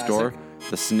your local store.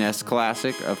 The SNES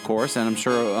Classic, of course, and I'm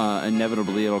sure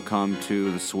inevitably it'll come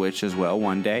to the Switch as well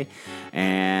one day.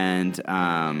 And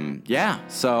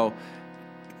so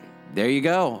there you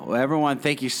go. Well, everyone,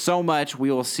 thank you so much.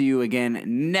 We will see you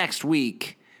again next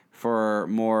week for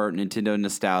more Nintendo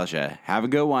nostalgia. Have a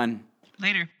good one.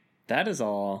 Later. That is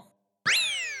all.